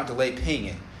God, do not delay paying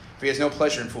it. For he has no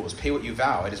pleasure in fools. Pay what you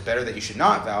vow. It is better that you should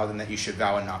not vow than that you should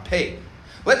vow and not pay.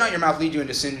 Let not your mouth lead you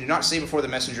into sin. Do not say before the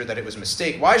messenger that it was a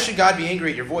mistake. Why should God be angry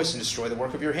at your voice and destroy the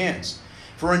work of your hands?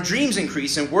 For when dreams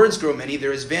increase and words grow many,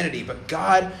 there is vanity. But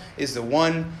God is the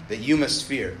one that you must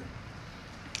fear.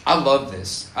 I love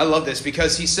this. I love this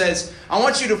because he says, I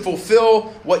want you to fulfill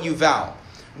what you vow.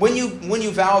 When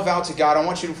you vow a vow to God, I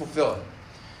want you to fulfill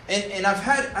it. And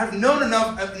I've known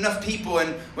enough people,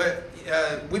 and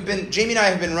Jamie and I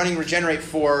have been running Regenerate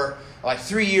for like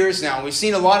 3 years now. We've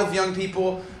seen a lot of young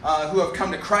people who have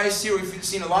come to Christ here. We've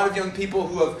seen a lot of young people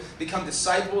who have become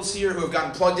disciples here, who have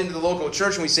gotten plugged into the local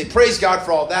church. And we say, praise God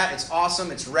for all that. It's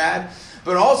awesome. It's rad.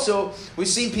 But also, we've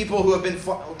seen people who have been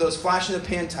those flash in the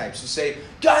pan types who say,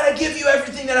 God, I give you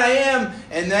everything that I am.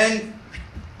 And then,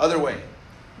 other way.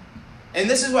 And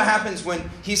this is what happens when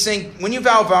he's saying, when you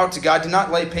vow a vow to God, do not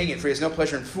delay paying it, for he has no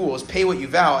pleasure in fools. Pay what you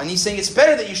vow. And he's saying it's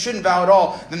better that you shouldn't vow at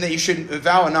all than that you should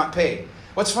vow and not pay.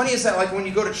 What's funny is that like when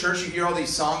you go to church, you hear all these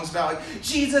songs about like,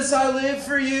 Jesus, I live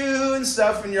for you and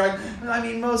stuff. And you're like, I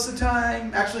mean, most of the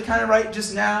time, actually kind of right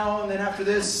just now. And then after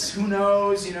this, who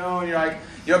knows, And you're like,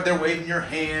 you're up there waving your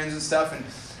hands and stuff.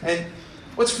 And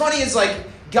what's funny is like,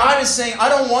 God is saying, I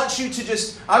don't want you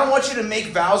to make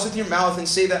vows with your mouth and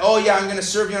say that, oh yeah, I'm going to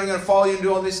serve you, I'm going to follow you and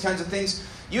do all these kinds of things.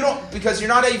 You don't, because you're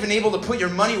not even able to put your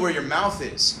money where your mouth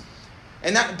is.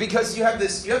 And that because you have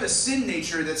this sin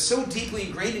nature that's so deeply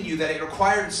ingrained in you that it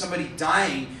required somebody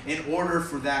dying in order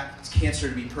for that cancer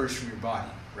to be purged from your body,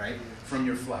 right? From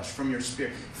your flesh, from your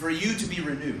spirit, for you to be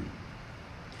renewed.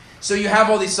 So you have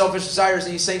all these selfish desires,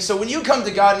 and he's saying, so when you come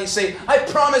to God and you say, I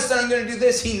promise that I'm going to do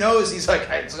this, he knows, he's like,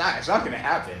 it's not going to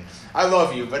happen. I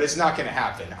love you, but it's not going to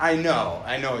happen. I know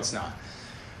it's not.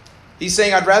 He's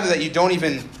saying, I'd rather that you don't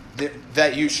even,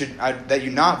 that you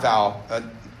not vow.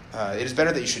 It is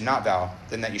better that you should not vow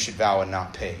than that you should vow and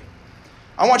not pay.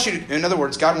 I want you to, in other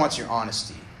words, God wants your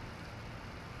honesty.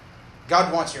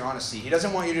 God wants your honesty. He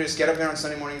doesn't want you to just get up there on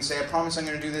Sunday morning and say, I promise I'm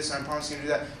going to do this and I promise I'm going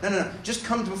to do that. No. Just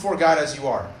come before God as you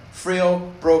are.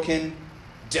 Frail, broken,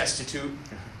 destitute.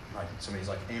 Right. Somebody's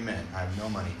like, amen. I have no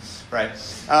money. Right.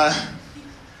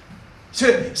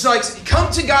 So like,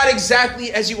 come to God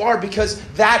exactly as you are because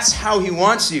that's how he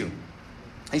wants you.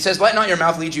 He says, let not your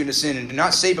mouth lead you into sin, and do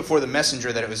not say before the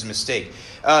messenger that it was a mistake.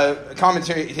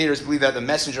 Commentators believe that the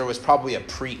messenger was probably a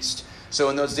priest. So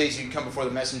in those days, you'd come before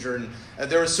the messenger, and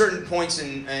there were certain points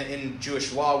in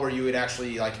Jewish law where you would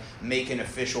actually like make an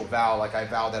official vow, like I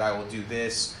vow that I will do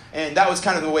this. And that was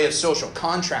kind of the way of social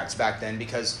contracts back then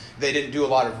because they didn't do a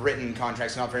lot of written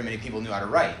contracts. Not very many people knew how to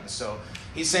write. So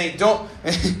he's saying, don't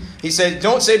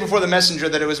say before the messenger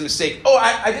that it was a mistake. Oh,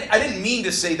 I didn't mean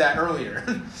to say that earlier.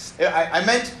 I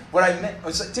meant what I meant.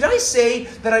 Was like, did I say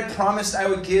that I promised I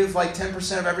would give like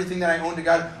 10% of everything that I own to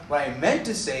God? What I meant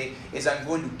to say is I'm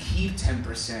going to keep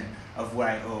 10% of what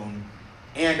I own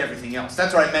and everything else.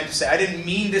 That's what I meant to say. I didn't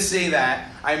mean to say that.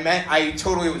 I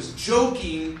totally was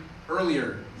joking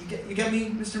earlier. You get me,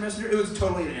 Mr. Messenger? It was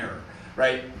totally an error,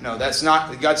 right? No, that's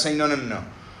not. God's saying, no.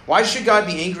 Why should God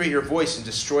be angry at your voice and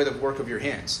destroy the work of your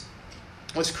hands?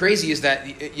 What's crazy is that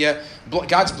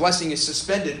God's blessing is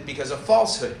suspended because of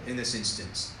falsehood in this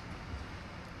instance.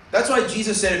 That's why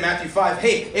Jesus said in Matthew 5,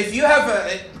 hey, if you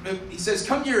have he says,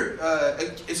 come here,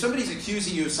 if somebody's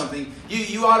accusing you of something,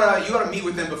 you ought to meet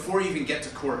with them before you even get to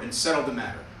court and settle the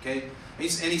matter, okay? And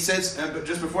he says, but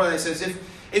just before that, he says,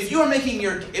 if you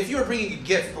are bringing a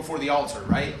gift before the altar,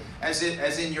 right? As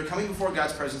in you're coming before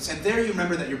God's presence, and there you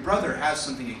remember that your brother has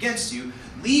something against you,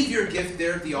 leave your gift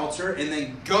there at the altar, and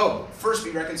then go. First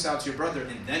be reconciled to your brother,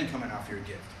 and then come and offer your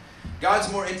gift.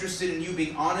 God's more interested in you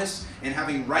being honest and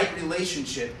having right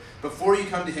relationship before you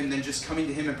come to him than just coming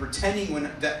to him and pretending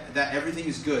that everything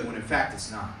is good when in fact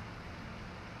it's not.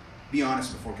 Be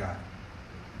honest before God.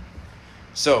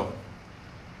 So,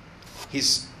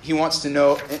 he wants to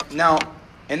know now,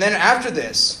 and then after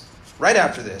this, right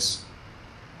after this,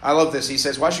 I love this. He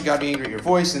says, why should God be angry at your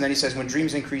voice? And then he says, when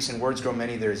dreams increase and words grow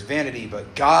many, there is vanity,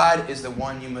 but God is the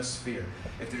one you must fear.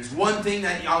 If there's one thing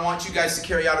that I want you guys to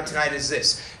carry out of tonight is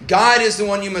this. God is the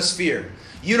one you must fear.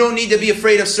 You don't need to be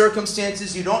afraid of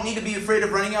circumstances. You don't need to be afraid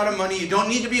of running out of money. You don't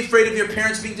need to be afraid of your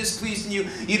parents being displeased in you.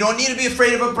 You don't need to be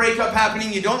afraid of a breakup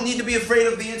happening. You don't need to be afraid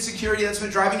of the insecurity that's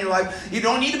been driving your life. You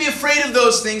don't need to be afraid of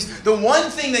those things. The one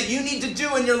thing that you need to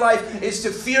do in your life is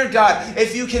to fear God.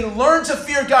 If you can learn to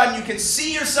fear God and you can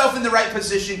see yourself in the right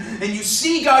position and you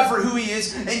see God for who He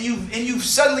is and you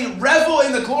suddenly revel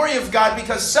in the glory of God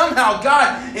because somehow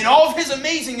God, in all of His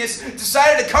amazingness,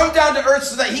 decided to come down to earth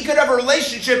so that He could have a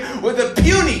relationship with a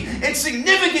puny,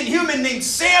 insignificant human named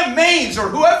Sam Maynes or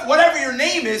whatever your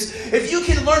name is. If you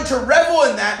can learn to revel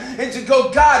in that and to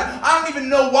go, God, I don't even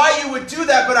know why you would do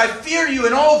that, but I fear you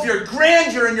in all of your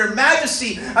grandeur and your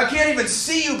majesty. I can't even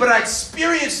see you, but I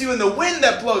experience you in the wind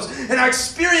that blows, and I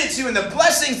experience you in the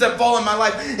blessings that fall in my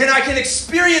life, and I can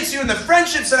experience you in the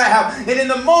friendships that I have, and in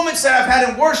the moments that I've had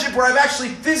in worship where I've actually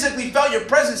physically felt your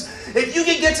presence. If you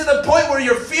can get to the point where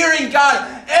you're fearing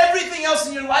God, everything else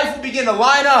in your life will begin to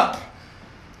line up.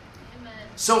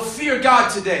 So fear God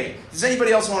today. Does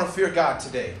anybody else want to fear God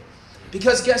today?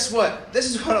 Because guess what? This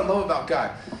is what I love about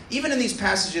God. Even in these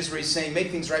passages where He's saying,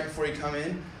 make things right before you come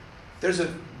in, there's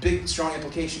a big, strong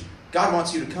implication. God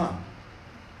wants you to come.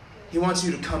 He wants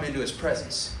you to come into His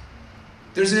presence.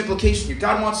 There's an implication here.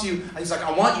 God wants you, He's like,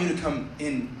 I want you to come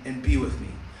in and be with me.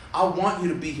 I want you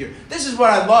to be here. This is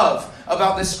what I love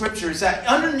about this scripture, is that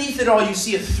underneath it all, you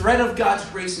see a thread of God's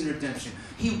grace and redemption.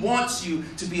 He wants you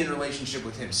to be in a relationship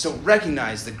with Him. So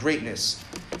recognize the greatness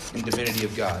and divinity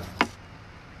of God.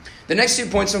 The next 2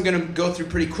 points I'm going to go through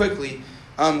pretty quickly.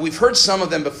 We've heard some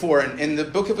of them before, and the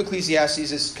book of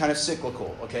Ecclesiastes is kind of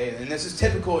cyclical, okay? And this is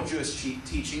typical of Jewish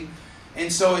teaching.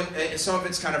 And so some of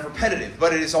it's kind of repetitive,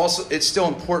 but it's still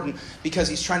important because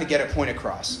he's trying to get a point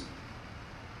across.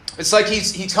 It's like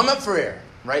he's come up for air,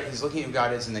 right? He's looking at who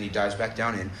God is, and then he dives back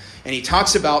down in. And he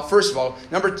talks about, first of all,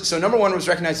 number one was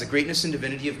recognize the greatness and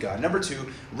divinity of God. Number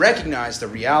two, recognize the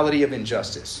reality of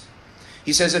injustice.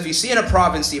 He says, if you see in a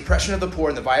province the oppression of the poor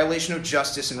and the violation of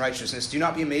justice and righteousness, do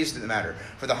not be amazed at the matter,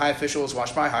 for the high official is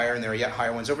watched by higher, and there are yet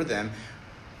higher ones over them.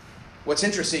 What's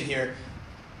interesting here,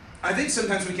 I think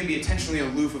sometimes we can be intentionally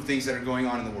aloof of things that are going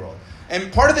on in the world.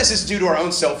 And part of this is due to our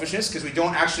own selfishness, because we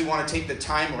don't actually want to take the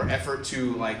time or effort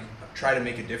to try to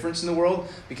make a difference in the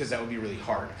world, because that would be really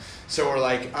hard. So we're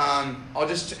like, I'll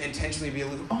just intentionally be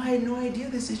aloof. Oh, I had no idea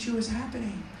this issue was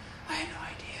happening. I had no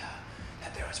idea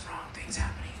that there was wrong things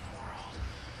happening in the world.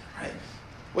 Right?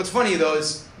 What's funny, though,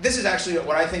 is this is actually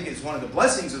what I think is one of the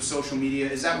blessings of social media,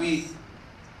 is that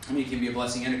it can be a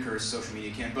blessing and a curse, social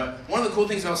media can. But one of the cool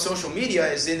things about social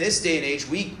media is in this day and age,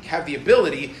 we have the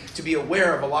ability to be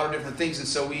aware of a lot of different things. And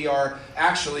so we are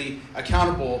actually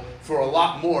accountable for a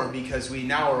lot more because we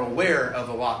now are aware of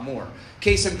a lot more.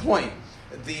 Case in point,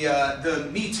 the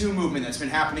Me Too movement that's been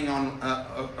happening on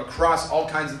across all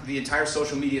kinds of the entire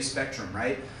social media spectrum,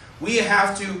 right? We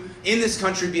have to, in this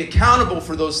country, be accountable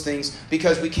for those things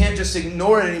because we can't just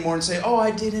ignore it anymore and say, oh,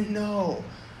 I didn't know.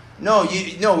 No,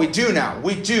 we do now.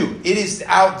 We do. It is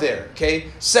out there,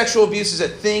 okay? Sexual abuse is a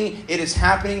thing. It is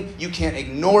happening. You can't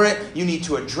ignore it. You need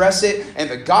to address it. And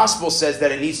the gospel says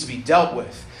that it needs to be dealt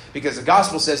with. Because the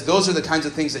gospel says those are the kinds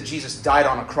of things that Jesus died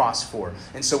on a cross for.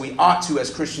 And so we ought to,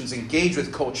 as Christians, engage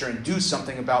with culture and do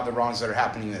something about the wrongs that are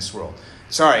happening in this world.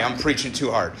 Sorry, I'm preaching too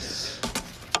hard.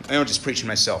 I'm just preaching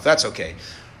myself. That's okay.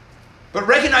 But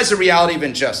recognize the reality of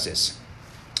injustice.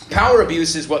 Power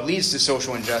abuse is what leads to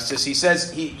social injustice. He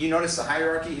says, you notice the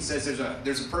hierarchy? He says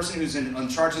there's a person who's in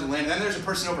charge of the land, and then there's a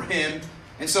person over him.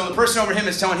 And so the person over him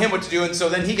is telling him what to do, and so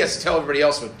then he gets to tell everybody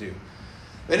else what to do.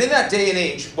 But in that day and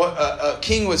age, a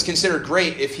king was considered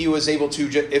great if he was able to,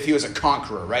 if he was a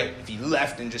conqueror, right? If he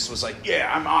left and just was like, yeah,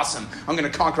 I'm awesome. I'm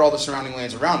going to conquer all the surrounding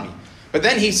lands around me. But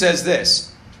then he says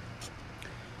this.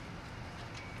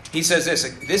 He says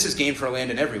this is gain for a land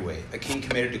in every way, a king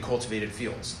committed to cultivated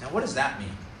fields. Now, what does that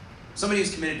mean? Somebody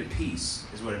who's committed to peace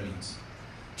is what it means.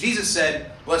 Jesus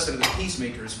said, blessed are the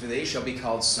peacemakers, for they shall be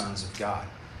called sons of God.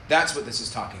 That's what this is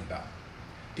talking about.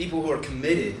 People who are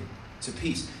committed to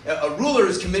peace. A ruler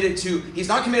is committed to, he's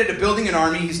not committed to building an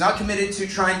army. He's not committed to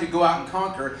trying to go out and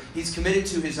conquer. He's committed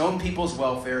to his own people's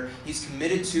welfare. He's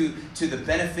committed to the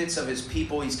benefits of his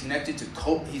people. He's committed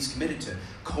to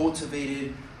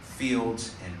cultivated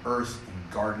fields and earth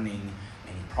and gardening.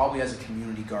 And he probably has a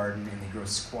community garden, and they grow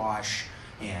squash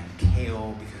and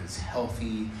kale because it's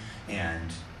healthy,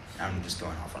 and I'm just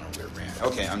going off on a weird rant.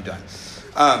 Okay, I'm done.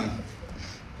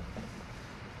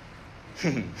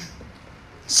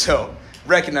 So,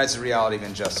 recognize the reality of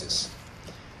injustice.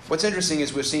 What's interesting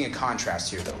is we're seeing a contrast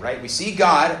here, though, right? We see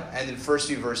God in the first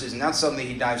few verses, and now suddenly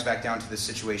he dives back down to the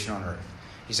situation on earth.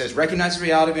 He says, recognize the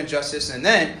reality of injustice, and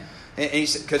then And he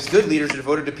said, because good leaders are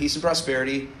devoted to peace and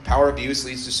prosperity, power abuse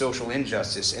leads to social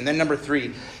injustice. And then number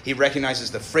 3, he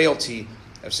recognizes the frailty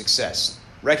of success.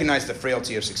 Recognize the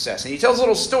frailty of success. And he tells a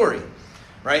little story,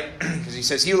 right? Because he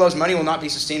says, he who loves money will not be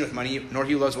sustained with money, nor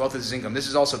he who loves wealth with his income. This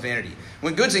is also vanity.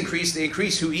 When goods increase, they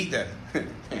increase who eat them.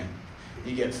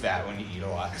 You get fat when you eat a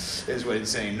lot, is what it's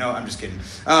saying. No, I'm just kidding.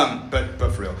 But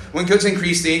for real. When goods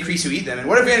increase, they increase who eat them. And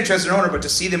what advantage has an owner but to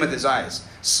see them with his eyes?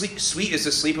 Sweet is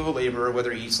the sleep of a laborer,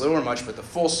 whether he eats little or much, but the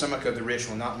full stomach of the rich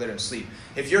will not let him sleep.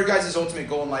 If your guys' ultimate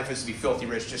goal in life is to be filthy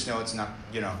rich, just know it's not,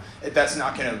 that's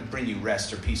not going to bring you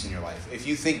rest or peace in your life. If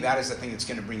you think that is the thing that's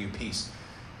going to bring you peace,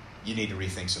 you need to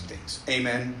rethink some things.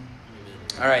 Amen?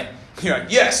 All right. You're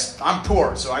like, yes, I'm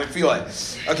poor, so I feel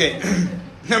it. Okay.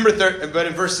 But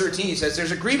in verse 13 he says,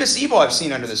 there's a grievous evil I've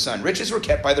seen under the sun. Riches were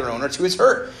kept by their owner to his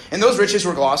hurt, and those riches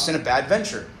were lost in a bad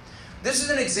venture. This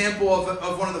is an example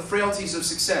of one of the frailties of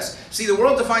success. See, the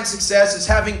world defines success as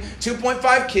having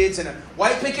 2.5 kids and a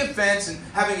white picket fence and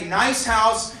having a nice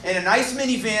house and a nice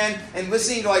minivan and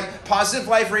listening to like Positive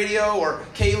Life Radio or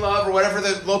K-Love or whatever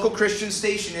the local Christian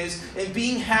station is and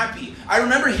being happy. I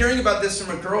remember hearing about this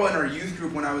from a girl in our youth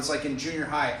group when I was like in junior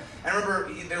high. I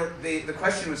remember the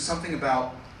question was something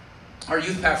about, our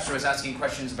youth pastor was asking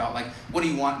questions about, like, what do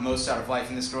you want most out of life?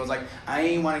 And this girl was like,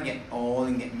 I want to get old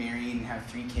and get married and have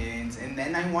 3 kids. And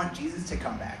then I want Jesus to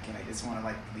come back. And I just want to,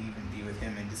 like, leave and be with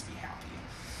him and just be happy.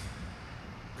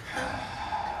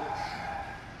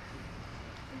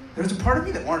 There was a part of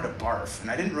me that wanted to barf. And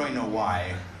I didn't really know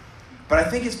why. But I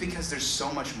think it's because there's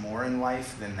so much more in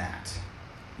life than that.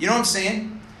 You know what I'm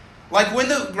saying? Like, when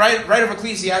the writer of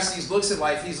Ecclesiastes looks at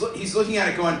life, he's looking at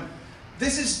it going,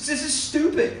 this is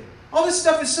stupid. All this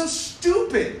stuff is so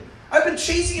stupid. I've been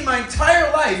chasing it my entire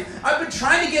life. I've been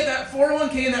trying to get that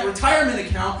 401k and that retirement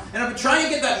account, and I've been trying to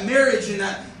get that marriage and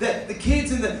the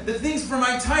kids and the things for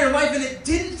my entire life, and it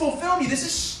didn't fulfill me. This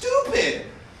is stupid.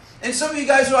 And some of you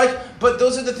guys are like, but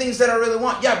those are the things that I really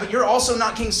want. Yeah, but you're also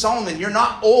not King Solomon. You're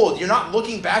not old. You're not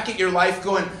looking back at your life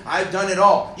going, I've done it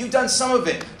all. You've done some of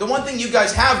it. The one thing you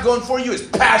guys have going for you is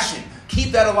passion.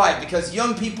 Keep that alive, because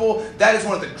young people, that is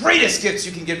one of the greatest gifts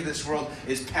you can give to this world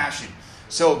is passion.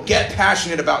 So get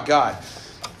passionate about God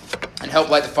and help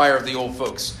light the fire of the old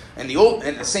folks. And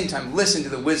at the same time, listen to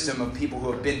the wisdom of people who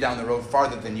have been down the road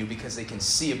farther than you, because they can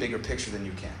see a bigger picture than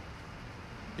you can.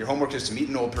 Your homework is to meet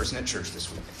an old person at church this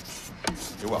week.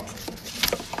 You're welcome.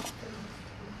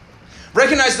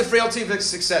 Recognize the frailty of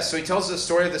success. So he tells us the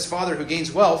story of this father who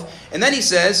gains wealth. And then he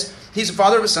says, he's a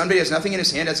father of a son, but he has nothing in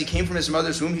his hand. As he came from his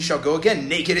mother's womb, he shall go again,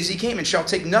 naked as he came, and shall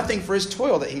take nothing for his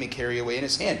toil that he may carry away in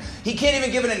his hand. He can't even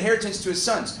give an inheritance to his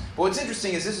sons. But what's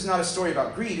interesting is this is not a story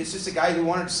about greed. It's just a guy who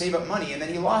wanted to save up money, and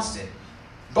then he lost it.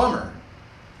 Bummer.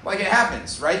 Like it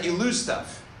happens, right? You lose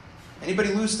stuff.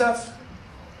 Anybody lose stuff?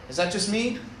 Is that just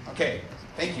me? Okay,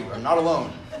 thank you. I'm not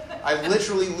alone. I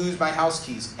literally lose my house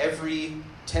keys every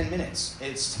 10 minutes.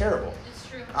 It's terrible. It's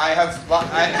true. My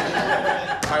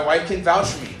wife can vouch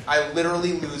for me. I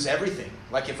literally lose everything.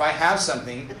 Like if I have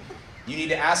something, you need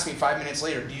to ask me 5 minutes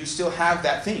later, do you still have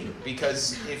that thing?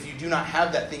 Because if you do not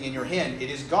have that thing in your hand, it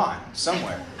is gone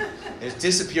somewhere. It has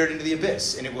disappeared into the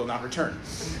abyss, and it will not return.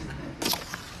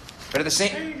 But at the same...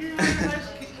 Hey, do you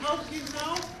have house keys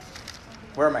now?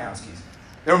 Where are my house keys?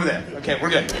 They're over there. Okay, we're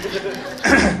good.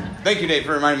 Thank you, Dave,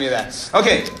 for reminding me of that.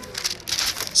 Okay.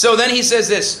 So then he says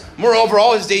this, moreover,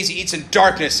 all his days he eats in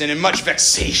darkness and in much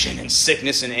vexation and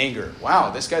sickness and anger. Wow,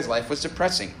 this guy's life was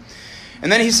depressing.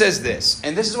 And then he says this,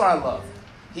 and this is what I love.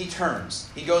 He turns.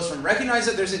 He goes from recognize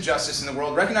that there's injustice in the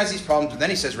world, recognize these problems, but then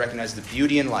he says recognize the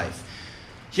beauty in life.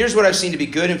 Here's what I've seen to be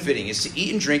good and fitting, is to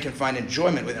eat and drink and find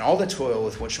enjoyment within all the toil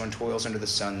with which one toils under the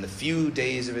sun, the few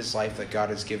days of his life that God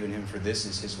has given him, for this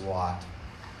is his lot.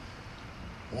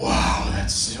 Wow,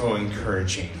 that's so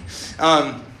encouraging.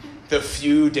 The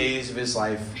few days of his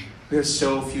life. We have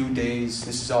so few days.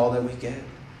 This is all that we get.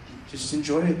 Just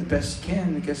enjoy it the best you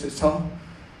can. I guess it's all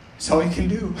you can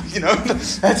do. You know,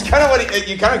 that's kind of what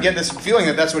you kind of get this feeling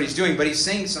that that's what he's doing. But he's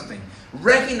saying something.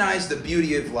 Recognize the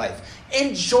beauty of life.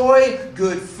 Enjoy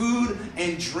good food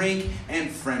and drink and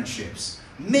friendships.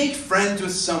 Make friends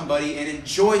with somebody and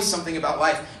enjoy something about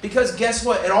life. Because guess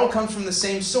what? It all comes from the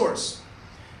same source.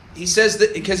 He says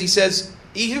that because he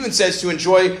even says to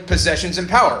enjoy possessions and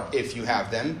power if you have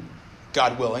them.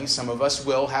 God willing, some of us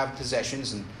will have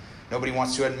possessions, and nobody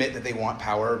wants to admit that they want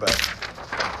power, but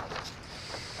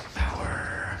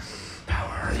power,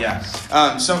 yeah.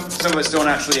 Some of us don't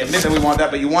actually admit that we want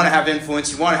that, but you want to have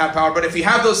influence, you want to have power. But if you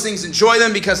have those things, enjoy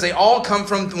them, because they all come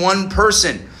from one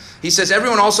person. He says,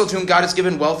 everyone also to whom God has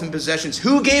given wealth and possessions.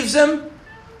 Who gives them?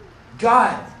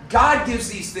 God. God gives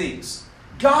these things.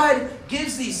 God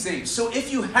gives these things. So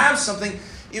if you have something,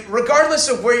 regardless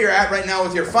of where you're at right now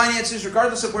with your finances,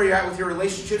 regardless of where you're at with your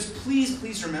relationships,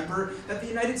 please remember that the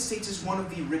United States is one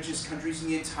of the richest countries in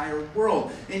the entire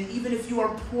world. And even if you are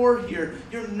poor here,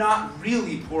 you're not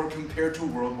really poor compared to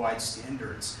worldwide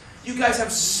standards. You guys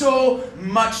have so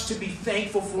much to be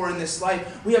thankful for in this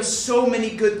life. We have so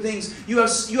many good things. You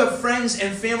have friends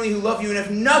and family who love you. And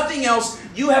if nothing else,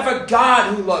 you have a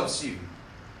God who loves you.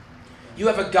 You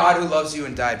have a God who loves you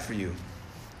and died for you.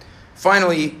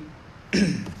 Finally,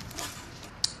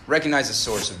 recognize the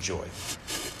source of joy.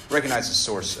 Recognize the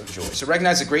source of joy. So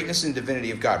recognize the greatness and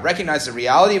divinity of God. Recognize the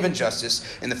reality of injustice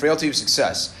and the frailty of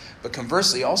success. But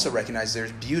conversely, also recognize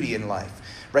there's beauty in life.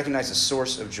 Recognize the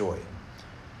source of joy.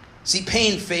 See,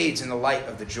 pain fades in the light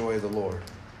of the joy of the Lord.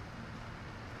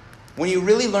 When you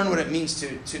really learn what it means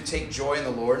to take joy in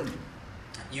the Lord,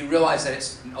 you realize that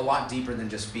it's a lot deeper than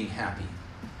just being happy.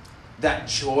 That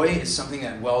joy is something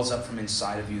that wells up from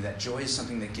inside of you. That joy is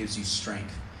something that gives you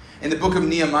strength. In the book of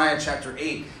Nehemiah, chapter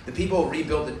 8, the people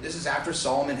rebuilt it. This is after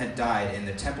Solomon had died and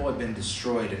the temple had been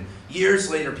destroyed. And years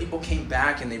later, people came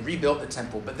back and they rebuilt the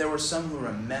temple. But there were some who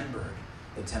remembered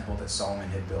the temple that Solomon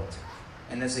had built.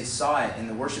 And as they saw it and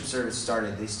the worship service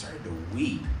started, they started to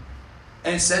weep.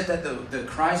 And it said that the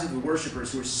cries of the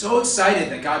worshipers who were so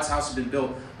excited that God's house had been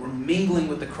built were mingling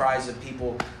with the cries of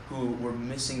people who were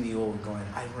missing the old, going,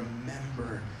 I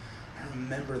remember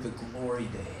the glory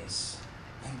days.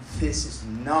 And this is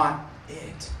not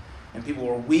it. And people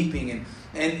were weeping. And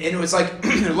it was like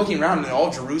they're looking around and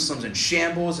all Jerusalem's in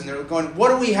shambles. And they're going, what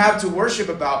do we have to worship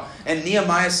about? And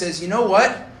Nehemiah says, you know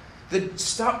what?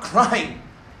 Stop crying.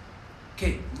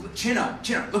 Okay, chin up.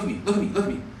 Look at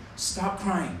me. Stop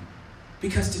crying.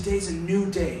 Because today's a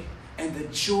new day, and the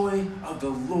joy of the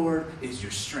Lord is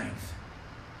your strength.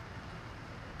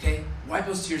 Okay? Wipe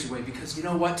those tears away, because you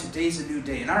know what? Today's a new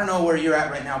day. And I don't know where you're at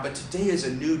right now, but today is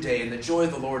a new day, and the joy of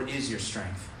the Lord is your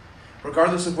strength.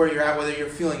 Regardless of where you're at, whether you're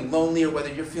feeling lonely or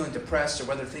whether you're feeling depressed or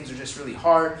whether things are just really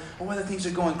hard or whether things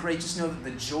are going great, just know that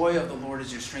the joy of the Lord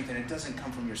is your strength, and it doesn't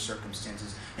come from your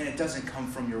circumstances, and it doesn't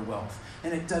come from your wealth,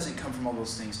 and it doesn't come from all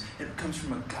those things. It comes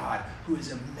from a God who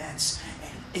is immense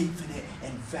and infinite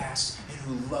and vast and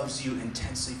who loves you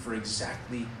intensely for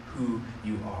exactly who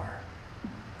you are.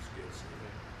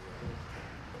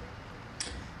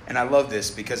 And I love this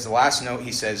because the last note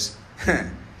he says,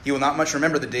 he will not much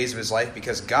remember the days of his life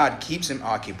because God keeps him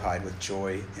occupied with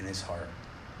joy in his heart.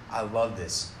 I love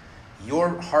this. Your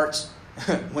heart's,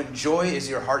 when joy is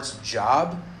your heart's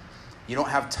job, you don't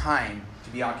have time to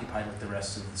be occupied with the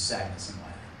rest of the sadness in life.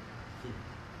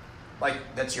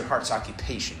 Like, that's your heart's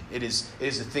occupation. It is the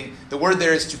thing. The word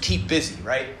there is to keep busy,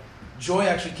 right? Joy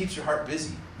actually keeps your heart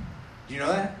busy. Do you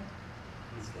know that?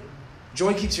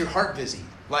 Joy keeps your heart busy.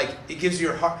 Like, it gives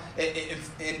your heart,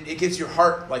 it gives your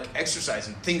heart like exercise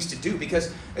and things to do.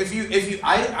 Because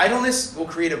idleness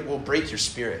will break your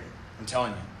spirit. I'm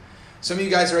telling you. Some of you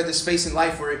guys are at this space in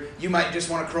life where you might just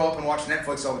want to curl up and watch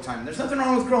Netflix all the time. There's nothing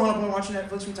wrong with curling up and watching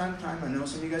Netflix from time to time. I know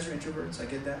some of you guys are introverts. I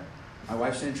get that. My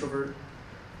wife's an introvert.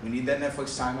 We need that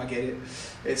Netflix time. I get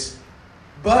it.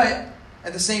 But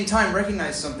at the same time,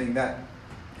 recognize something, that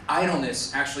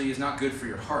idleness actually is not good for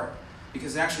your heart,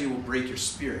 because it actually will break your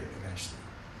spirit eventually.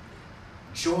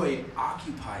 Joy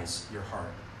occupies your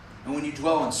heart. And when you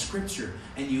dwell on Scripture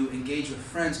and you engage with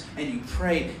friends and you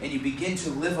pray and you begin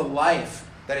to live a life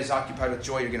that is occupied with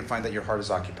joy, you're going to find that your heart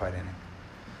is occupied in it.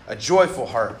 A joyful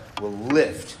heart will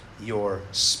lift your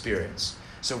spirits.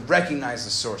 So recognize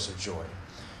the source of joy.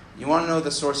 You want to know what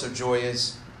the source of joy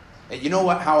is? You know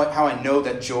what? How I know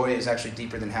that joy is actually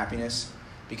deeper than happiness?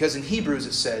 Because in Hebrews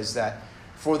it says that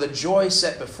for the joy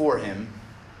set before him,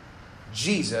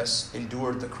 Jesus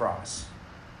endured the cross.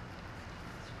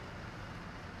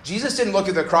 Jesus didn't look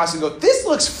at the cross and go, this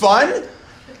looks fun.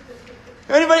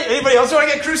 Anybody else want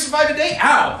to get crucified today?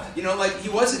 Ow! He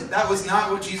wasn't. That was not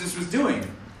what Jesus was doing.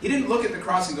 He didn't look at the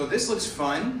cross and go, this looks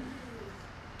fun.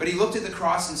 But he looked at the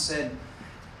cross and said,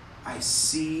 I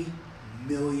see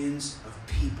millions of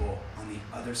people on the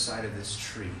other side of this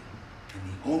tree. And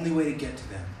the only way to get to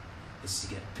them is to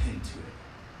get pinned to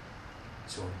it.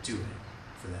 So I'll do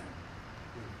it for them.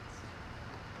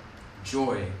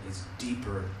 Joy is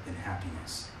deeper than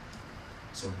happiness.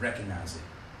 So recognize it.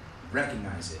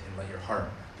 Recognize it and let your heart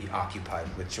be occupied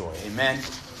with joy. Amen?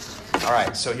 All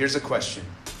right, so here's a question.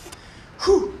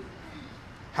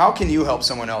 How can you help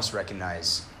someone else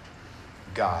recognize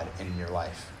God in your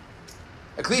life?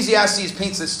 Ecclesiastes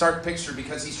paints this stark picture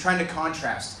because he's trying to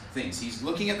contrast things. He's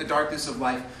looking at the darkness of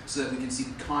life so that we can see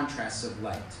the contrasts of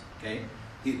light. Okay?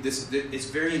 It's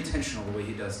very intentional the way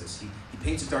he does this. He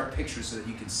paints a dark picture so that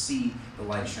you can see the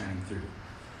light shining through.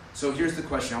 So here's the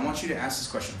question. I want you to ask this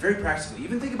question very practically.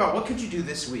 Even think about what could you do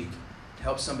this week to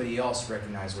help somebody else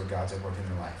recognize where God's at work in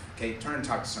their life. Okay, turn and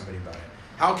talk to somebody about it.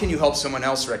 How can you help someone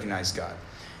else recognize God?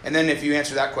 And then if you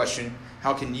answer that question,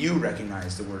 how can you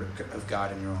recognize the word of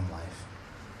God in your own life?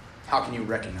 How can you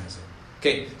recognize it?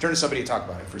 Okay, turn to somebody and talk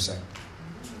about it for a second.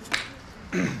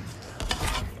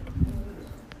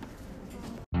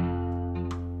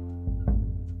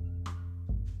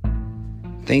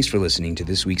 Thanks for listening to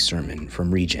this week's sermon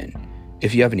from ReGen.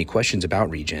 If you have any questions about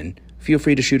ReGen, feel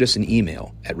free to shoot us an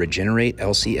email at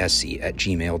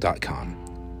regeneratelcsc@gmail.com.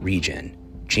 ReGen,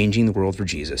 changing the world for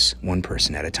Jesus, one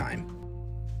person at a time.